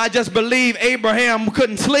 Oh, I just believe Abraham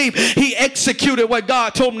couldn't sleep. He executed what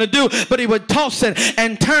God told him to do, but he would toss it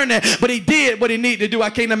and turn it, but he did what he needed to do.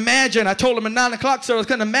 I can't imagine. I told him at 9 o'clock service, I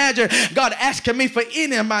couldn't imagine God asking me for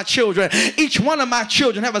any of my children. Each one of my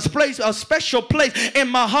children have a special place in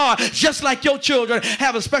my heart, just like your children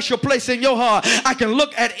have a special place in your heart. I can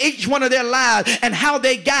look at each one of their lives and how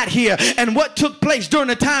they got here and what took place during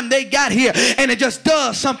the time they got here, and it just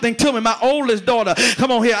does something to me. My oldest daughter,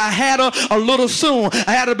 come on here, I had her a little soon.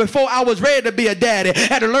 I had her before I was ready to be a daddy. I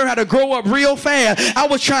had to learn how to grow up real fast. I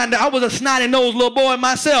was a snotty-nosed little boy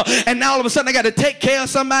myself, and now all of a sudden I got to take care of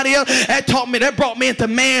somebody else. That brought me into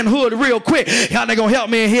manhood real quick. Y'all not gonna help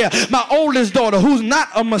me in here. My oldest daughter, who's not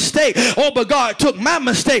a mistake, oh, but God took my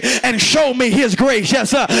mistake and showed me his grace.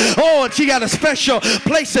 Yes, sir. Oh, and she got a special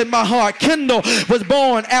place in my heart. Kendall was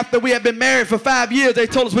born after we had been married for 5 years. They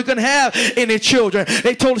told us we couldn't have any children.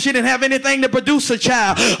 They told us she didn't have anything to produce a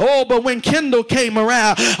child. Oh, but when Kendall came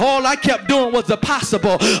around, all I kept doing was the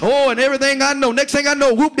possible. Oh, and everything I know, next thing I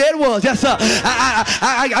know, whoop, there it was. Yes, sir.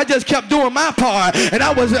 I just kept doing my part, and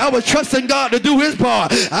I was trusting God to do his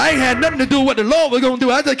part. I ain't had nothing to do with what the Lord was going to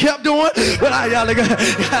do. I just kept doing. Well, y'all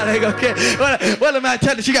okay. Well, am I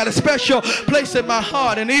telling you, she got a special place in my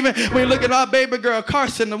heart. And even when you look at our baby girl,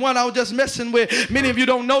 Carson, the one I was just messing with, many of you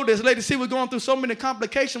don't know this. Lady C was going through so many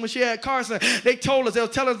complications when she had Carson. They'll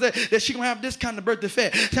tell us that she going to have this kind of birth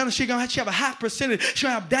defect. Tell us she have a high percentage. She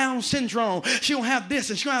going to have Down syndrome. She going to have this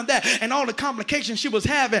and she going to have that. And all the complications she was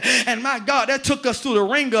having. And my God, that took us through the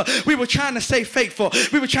ringer. We were trying to stay faithful.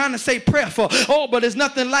 We were trying to stay prayerful. Oh, but it's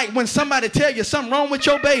nothing like when somebody tell you something wrong with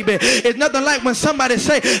your baby. It's nothing like when somebody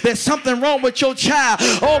say there's something wrong with your child.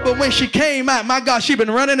 Oh, but when she came out, my God, she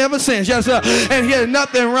been running ever since. Yes, sir. And here's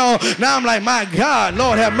nothing wrong. Now I'm like, my God,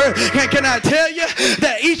 Lord have mercy. Can I tell you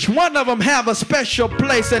that each one of them have a special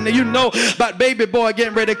place? And you know about baby boy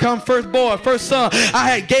getting ready to come, first boy, first son. I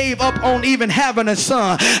had gave up on even having a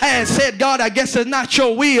son. I had said, God, I guess it's not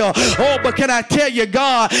your will. Oh, but can I tell you,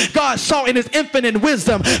 God saw in his infinite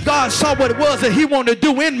wisdom, God saw what it was that he wanted to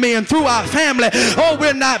do in me and through our family. Oh,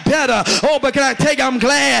 we're not better. Oh, but can I tell you, I'm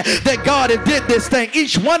glad that God did this thing.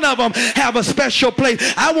 Each one of them have a special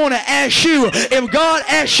place. I want to ask you, if God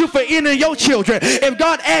asks you for any of your children, if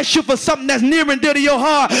God asks you for something that's near and dear to your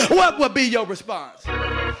heart, what would be your response?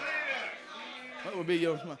 What would be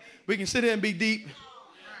your response? We can sit here and be deep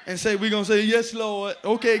and say, we're going to say, yes, Lord.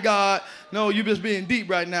 Okay, God. No, you're just being deep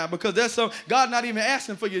right now because that's so. God not even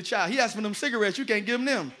asking for your child. He asking for them cigarettes. You can't give him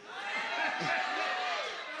them.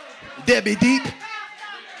 Debbie deep.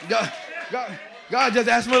 God just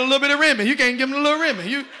asked for a little bit of rimming. You can't give him a little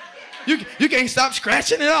rimming. You can't stop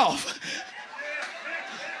scratching it off.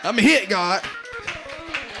 I'm a hit, God.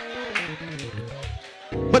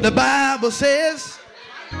 But the Bible says,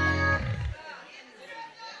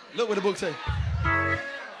 look what the book says.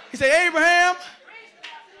 He said, Abraham,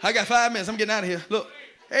 I got 5 minutes. I'm getting out of here. Look,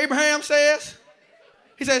 Abraham says,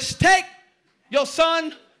 he says, take your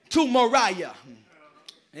son to Moriah.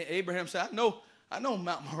 Abraham said, I know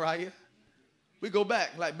Mount Moriah. We go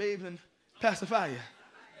back like babes and pacifier.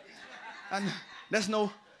 That's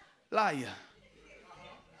no liar.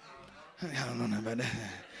 I don't know nothing about that.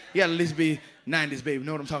 You got to at least be 90s, baby.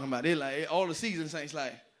 Know what I'm talking about? They're like, all the seasoned saints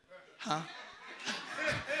like, huh?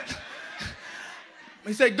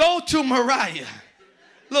 He said, go to Moriah.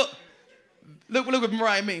 Look what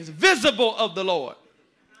Moriah means. Visible of the Lord.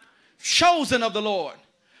 Chosen of the Lord.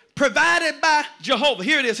 Provided by Jehovah.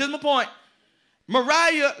 Here it is. Here's my point.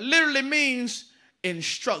 Moriah literally means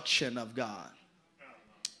instruction of God.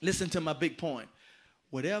 Listen to my big point.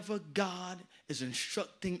 Whatever God is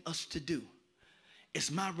instructing us to do, it's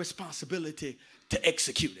my responsibility to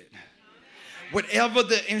execute it. Whatever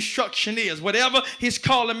the instruction is, whatever he's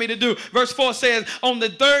calling me to do. Verse 4 says, on the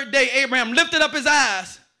 3rd day, Abraham lifted up his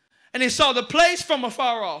eyes and he saw the place from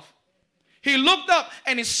afar off. He looked up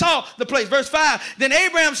and he saw the place. Verse 5, then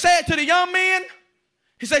Abraham said to the young men,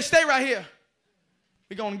 he said, stay right here.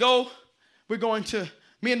 Me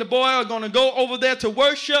and the boy are going to go over there to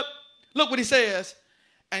worship. Look what he says,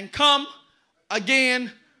 and come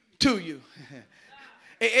again to you.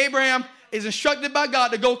 Abraham is instructed by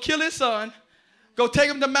God to go kill his son, go take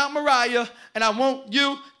him to Mount Moriah, and I want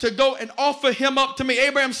you to go and offer him up to me.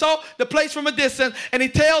 Abraham saw the place from a distance, and he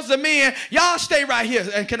tells the men, y'all stay right here.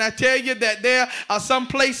 And can I tell you that there are some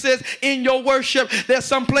places in your worship, there's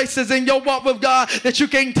some places in your walk with God that you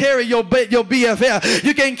can't carry your BFF.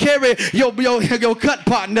 You can't carry your cut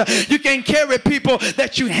partner. You can't carry people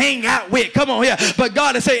that you hang out with. Come on here. But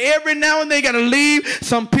God has said every now and then you got to leave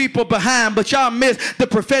some people behind. But y'all miss the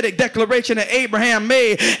prophetic declaration that Abraham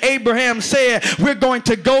made. Abraham said, we're going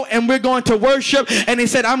to go and we're going to worship. And he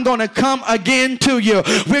said, I'm going to come again to you.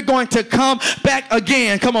 We're going to come back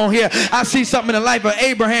again. Come on here. I see something in the life of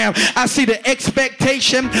Abraham. I see the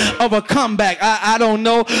expectation of a comeback. I don't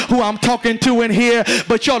know who I'm talking to in here,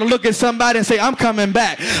 but you ought to look at somebody and say, I'm coming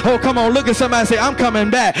back. Oh, come on. Look at somebody and say, I'm coming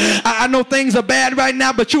back. I know things are bad right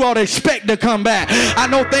now, but you ought to expect to come back. I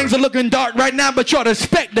know things are looking dark right now, but you ought to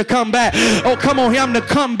expect to come back. Oh, come on here. I'm the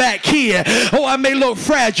comeback kid. Oh, I may look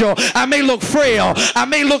fragile. I may look frail. I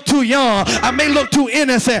may look too young. I may look too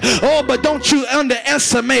innocent. Oh, but don't you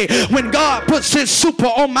underestimate when God puts his super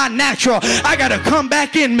on my natural. I got to come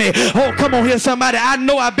back in me. Oh, come on here, somebody. I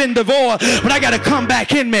know I've been divorced, but I got to come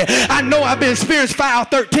back in me. I know I've been experienced file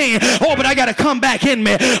 13. Oh, but I got to come back in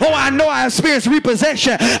me. Oh, I know I experienced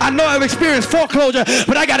repossession. I know I've experienced foreclosure,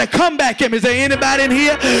 but I got to come back in me. Is there anybody in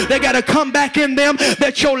here? They got to come back in them,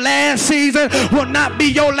 that your last season will not be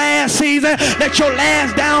your last season, that your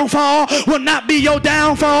last downfall will not be your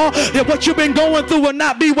downfall, that what you've been going through will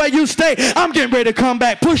not be where you stay. I'm getting ready to come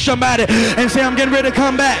back. Push somebody and say, I'm getting ready to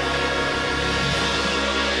come back.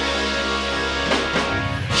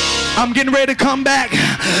 I'm getting ready to come back.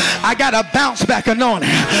 I got a bounce back anointing.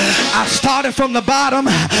 I started from the bottom,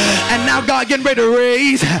 and now God getting ready to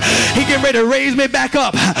raise. He getting ready to raise me back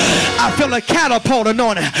up. I feel a catapult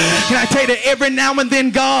anointing. Can I tell you that every now and then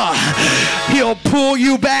God, he'll pull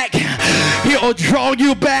you back. He'll draw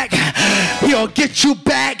you back. He'll get you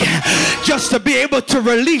back just to be able to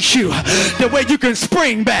release you the way you can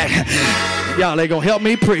spring back. Y'all ain't gonna help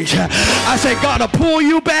me preach. I say God will pull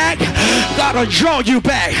you back. God will draw you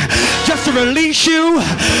back just to release you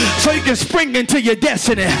so you can spring into your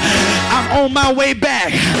destiny. I'm on my way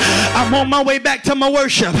back. I'm on my way back to my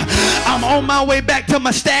worship. I'm on my way back to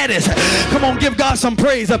my status. Come on, give God some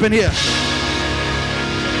praise up in here.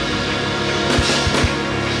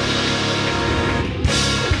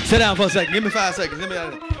 Sit down for a second. Give me 5 seconds. Let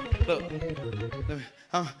me look.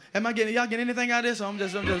 Am I getting y'all getting anything out of this? Or I'm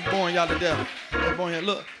just boring y'all to death. I'm boring.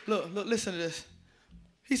 Look. Listen to this.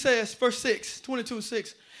 He says, verse 6,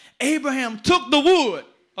 22:6. Abraham took the wood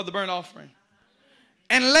of the burnt offering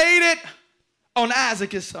and laid it on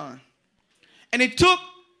Isaac his son. And he took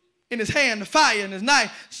in his hand the fire and his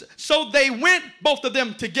knife. So they went, both of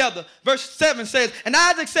them together. Verse 7 says, and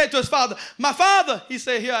Isaac said to his father, my father. He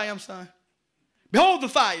said, here I am, son. Behold the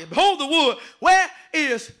fire, behold the wood. Where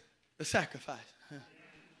is the sacrifice?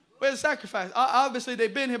 Where's the sacrifice? Obviously,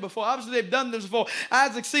 they've been here before. Obviously, they've done this before.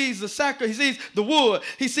 Isaac sees the sacrifice. He sees the wood.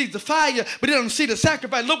 He sees the fire, but he doesn't see the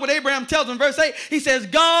sacrifice. Look what Abraham tells him in verse 8. He says,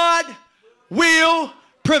 God will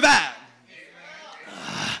provide.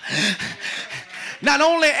 Not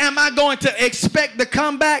only am I going to expect the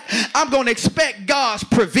comeback, I'm going to expect God's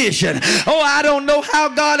provision. Oh, I don't know how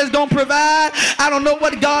God is going to provide. I don't know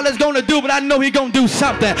what God is going to do, but I know he's going to do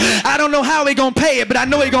something. I don't know how he's going to pay it, but I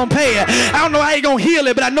know he's going to pay it. I don't know how he's going to heal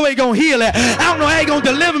it, but I know he's going to heal it. I don't know how he's going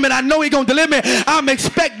to deliver me, but I know he's going to deliver me. I'm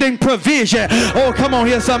expecting provision. Oh, come on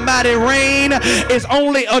here, somebody. Rain is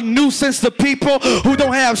only a nuisance to people who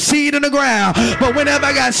don't have seed in the ground. But whenever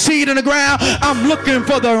I got seed in the ground, I'm looking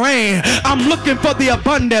for the rain. I'm looking for the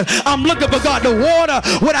abundance. I'm looking for God to water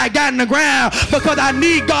what I got in the ground because I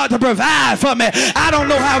need God to provide for me. I don't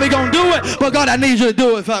know how we're going to do it, but God, I need you to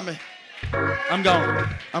do it for me. I'm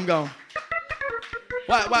gone.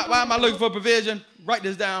 Why am I looking for provision? Write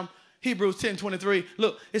this down. Hebrews 10:23.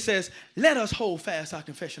 Look, it says, let us hold fast our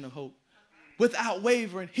confession of hope without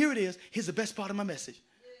wavering. Here it is. Here's the best part of my message.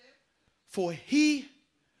 For he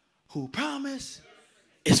who promised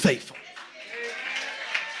is faithful.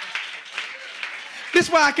 This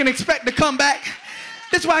is why I can expect to come back.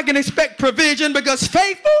 This is why I can expect provision, because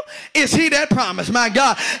faithful is he that promised. My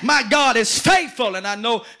God is faithful, and I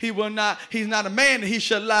know he will not. He's not a man that he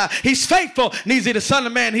should lie. He's faithful. Needs he the son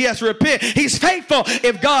of man, he has to repent. He's faithful.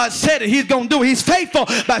 If God said it, he's going to do it. He's faithful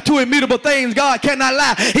by two immutable things. God cannot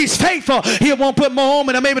lie. He's faithful. He won't put more on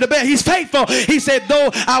me than I'm able to bear. He's faithful. He said, though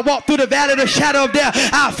I walk through the valley of the shadow of death,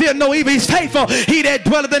 I'll fear no evil. He's faithful. He that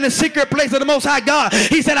dwelleth in the secret place of the Most High God,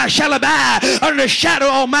 he said, I shall abide under the shadow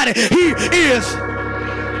of Almighty. He is.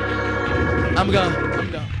 I'm gone.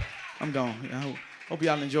 I hope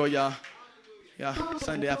y'all enjoy y'all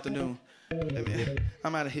Sunday afternoon.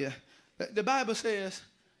 I'm out of here. The Bible says,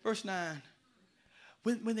 verse 9,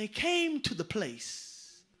 when they came to the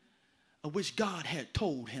place of which God had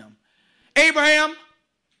told him, Abraham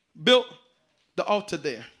built the altar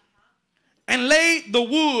there and laid the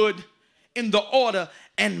wood in the order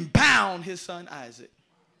and bound his son Isaac.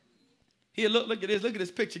 Here, look at this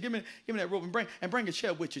picture. Give me that rope and bring a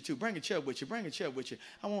chair with you too. Bring a chair with you.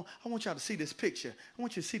 I want y'all to see this picture. I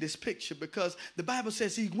want you to see this picture because the Bible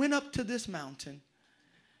says he went up to this mountain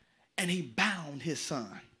and he bound his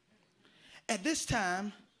son. At this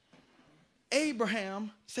time,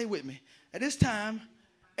 Abraham, say with me, at this time,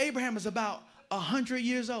 Abraham is about 100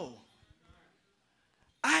 years old.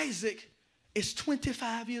 Isaac is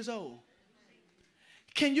 25 years old.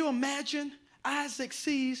 Can you imagine? Isaac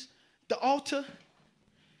sees the altar,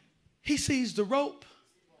 he sees the rope,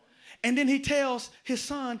 and then he tells his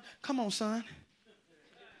son, come on, son,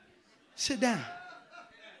 sit down.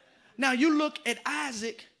 Now you look at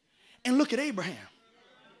Isaac and look at Abraham.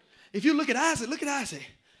 If you look at Isaac, look at Isaac.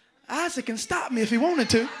 Isaac can stop me if he wanted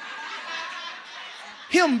to.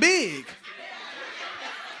 Him big.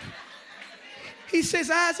 He sits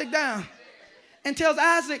Isaac down and tells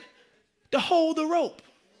Isaac to hold the rope.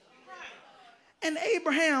 And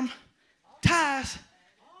Abraham ties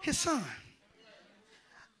his son.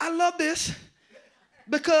 I love this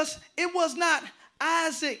because it was not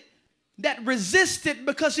Isaac that resisted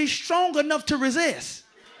because he's strong enough to resist.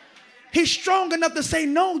 He's strong enough to say,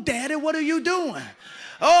 no, Daddy, what are you doing?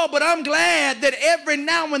 Oh, but I'm glad that every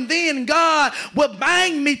now and then God will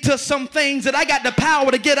bind me to some things that I got the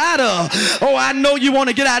power to get out of. Oh, I know you want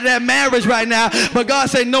to get out of that marriage right now, but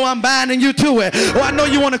God said, no, I'm binding you to it. Oh, I know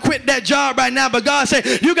you want to quit that job right now, but God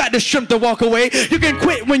said, you got the strength to walk away. You can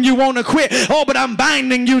quit when you want to quit. Oh, but I'm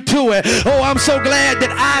binding you to it. Oh, I'm so glad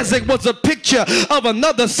that Isaac was a picture of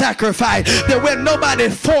another sacrifice, that where nobody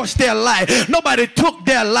forced their life, nobody took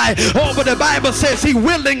their life. Oh, but the Bible says he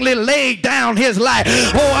willingly laid down his life.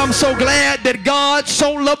 Oh, I'm so glad that God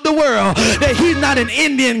so loved the world that he's not an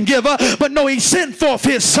Indian giver, but no, he sent forth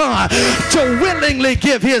his son to willingly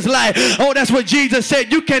give his life. Oh, that's what Jesus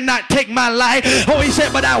said. You cannot take my life. Oh, he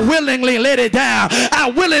said, but I willingly let it down.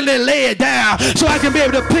 I willingly lay it down so I can be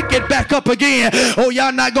able to pick it back up again. Oh,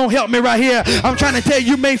 y'all not going to help me right here. I'm trying to tell you,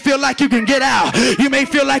 you may feel like you can get out. You may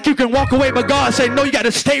feel like you can walk away, but God said, no, you got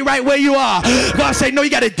to stay right where you are. God said, no, you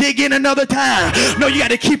got to dig in another time. No, you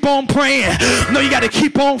got to keep on praying. No, you got to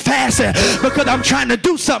keep on fasting because I'm trying to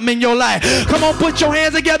do something in your life. Come on, put your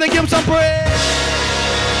hands together and give him some praise.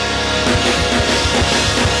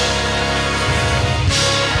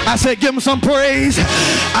 I said, give him some praise.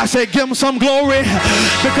 I said, give him some glory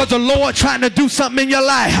because the Lord trying to do something in your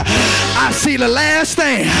life. I see the last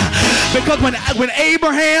thing because when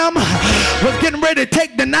Abraham was getting ready to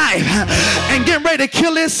take the knife and getting ready to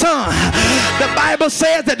kill his son, the Bible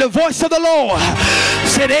says that the voice of the Lord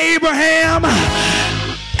said, Abraham,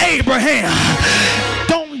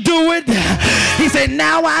 don't do it. He said,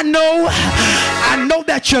 now I know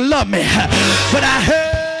that you love me, but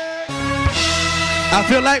I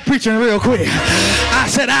feel like preaching real quick. I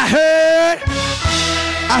said, I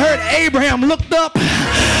heard Abraham looked up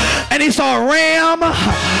and he saw a ram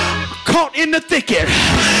caught in the thicket.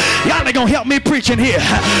 Y'all ain't gonna help me preaching here.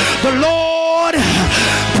 The Lord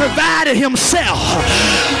provided himself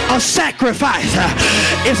a sacrifice.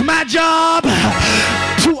 It's my job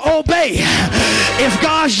to obey. It's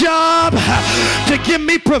God's job to give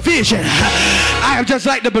me provision. I just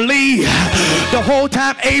like to believe the whole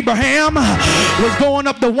time Abraham was going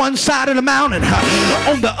up the one side of the mountain,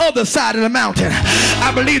 on the other side of the mountain,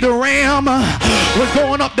 I believe the ram was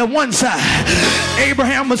going up the one side.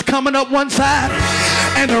 Abraham was coming up one side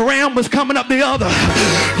and the ram was coming up the other.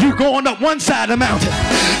 You going up one side of the mountain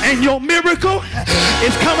and your miracle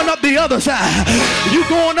is coming up the other side. You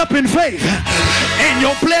going up in faith and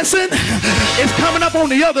your blessing is coming up on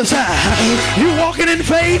the other side. You walking in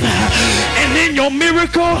faith and then your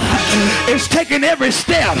miracle is taking every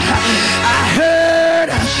step.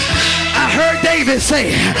 I heard David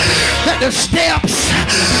say that the steps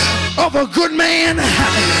of a good man,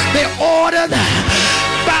 they're ordered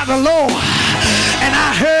by the Lord. And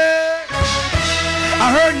I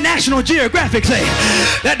heard National Geographic say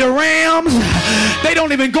that the rams, they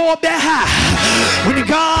don't even go up that high. When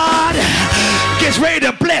God gets ready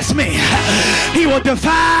to bless me, he will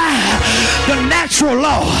defy the natural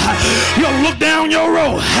law. You'll look down your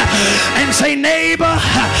road and say, neighbor,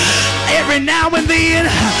 every now and then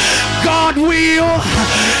God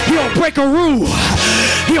he'll break a rule.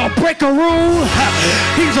 He'll break a rule.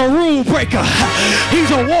 He's a rule breaker.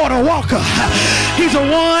 He's a water walker. He's the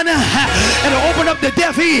one that'll open up the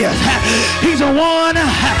deaf ears. He's the one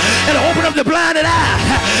that'll open up the blinded eye.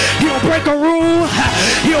 He'll break a rule.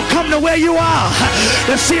 He'll come to where you are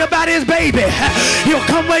to see about his baby. He'll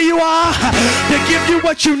come where you are to give you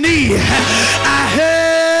what you need. I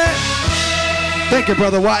heard. Thank you,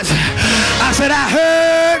 Brother Watts. I said, I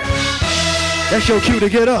heard. That's your cue to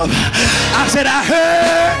get up. I said, I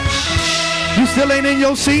heard. You still ain't in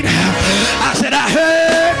your seat. I said, I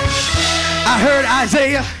heard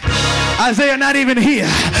Isaiah. Isaiah not even here,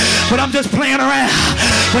 but I'm just playing around.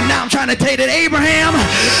 But now I'm trying to tell you that Abraham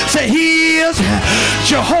said he is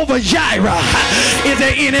Jehovah Jireh. Is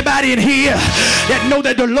there anybody in here that know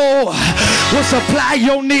that the Lord will supply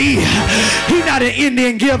your need? He's not an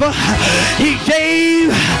Indian giver. He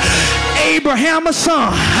gave Abraham a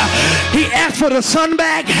son. He asked for the son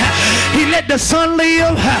back. He let the son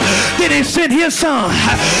live. Then he sent his son.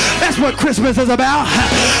 That's what Christmas is about.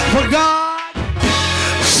 For God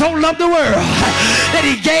so loved the world that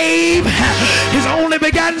he gave his only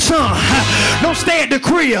begotten son. Don't stay at the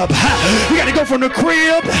crib. You got to go from the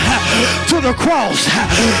crib to the cross.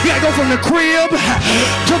 You got to go from the crib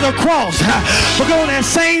to the cross. We're going that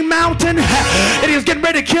same mountain that he was getting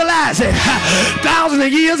ready to kill Isaac. Thousands of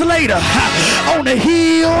years later, on the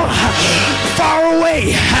hill far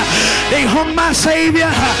away, they hung my Savior.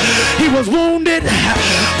 He was wounded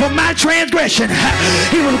for my transgression.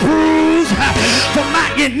 He was bruised for my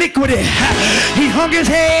iniquity. He hung his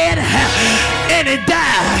head and he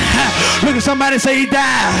died. Look at somebody, say he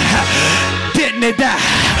died. Didn't he die?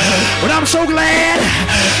 But I'm so glad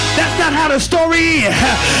that's not how the story is.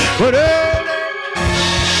 But early,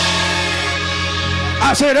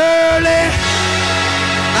 I said early,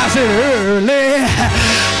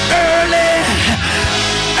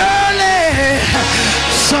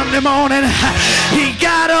 Sunday morning, he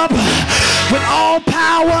got up with all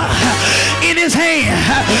power in his hand.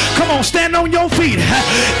 Come on, stand on your feet.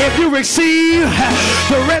 If you receive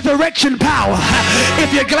the resurrection power,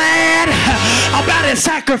 if you're glad about his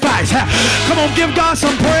sacrifice, come on, give God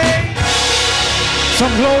some praise,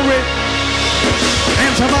 some glory,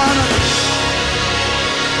 and some honor.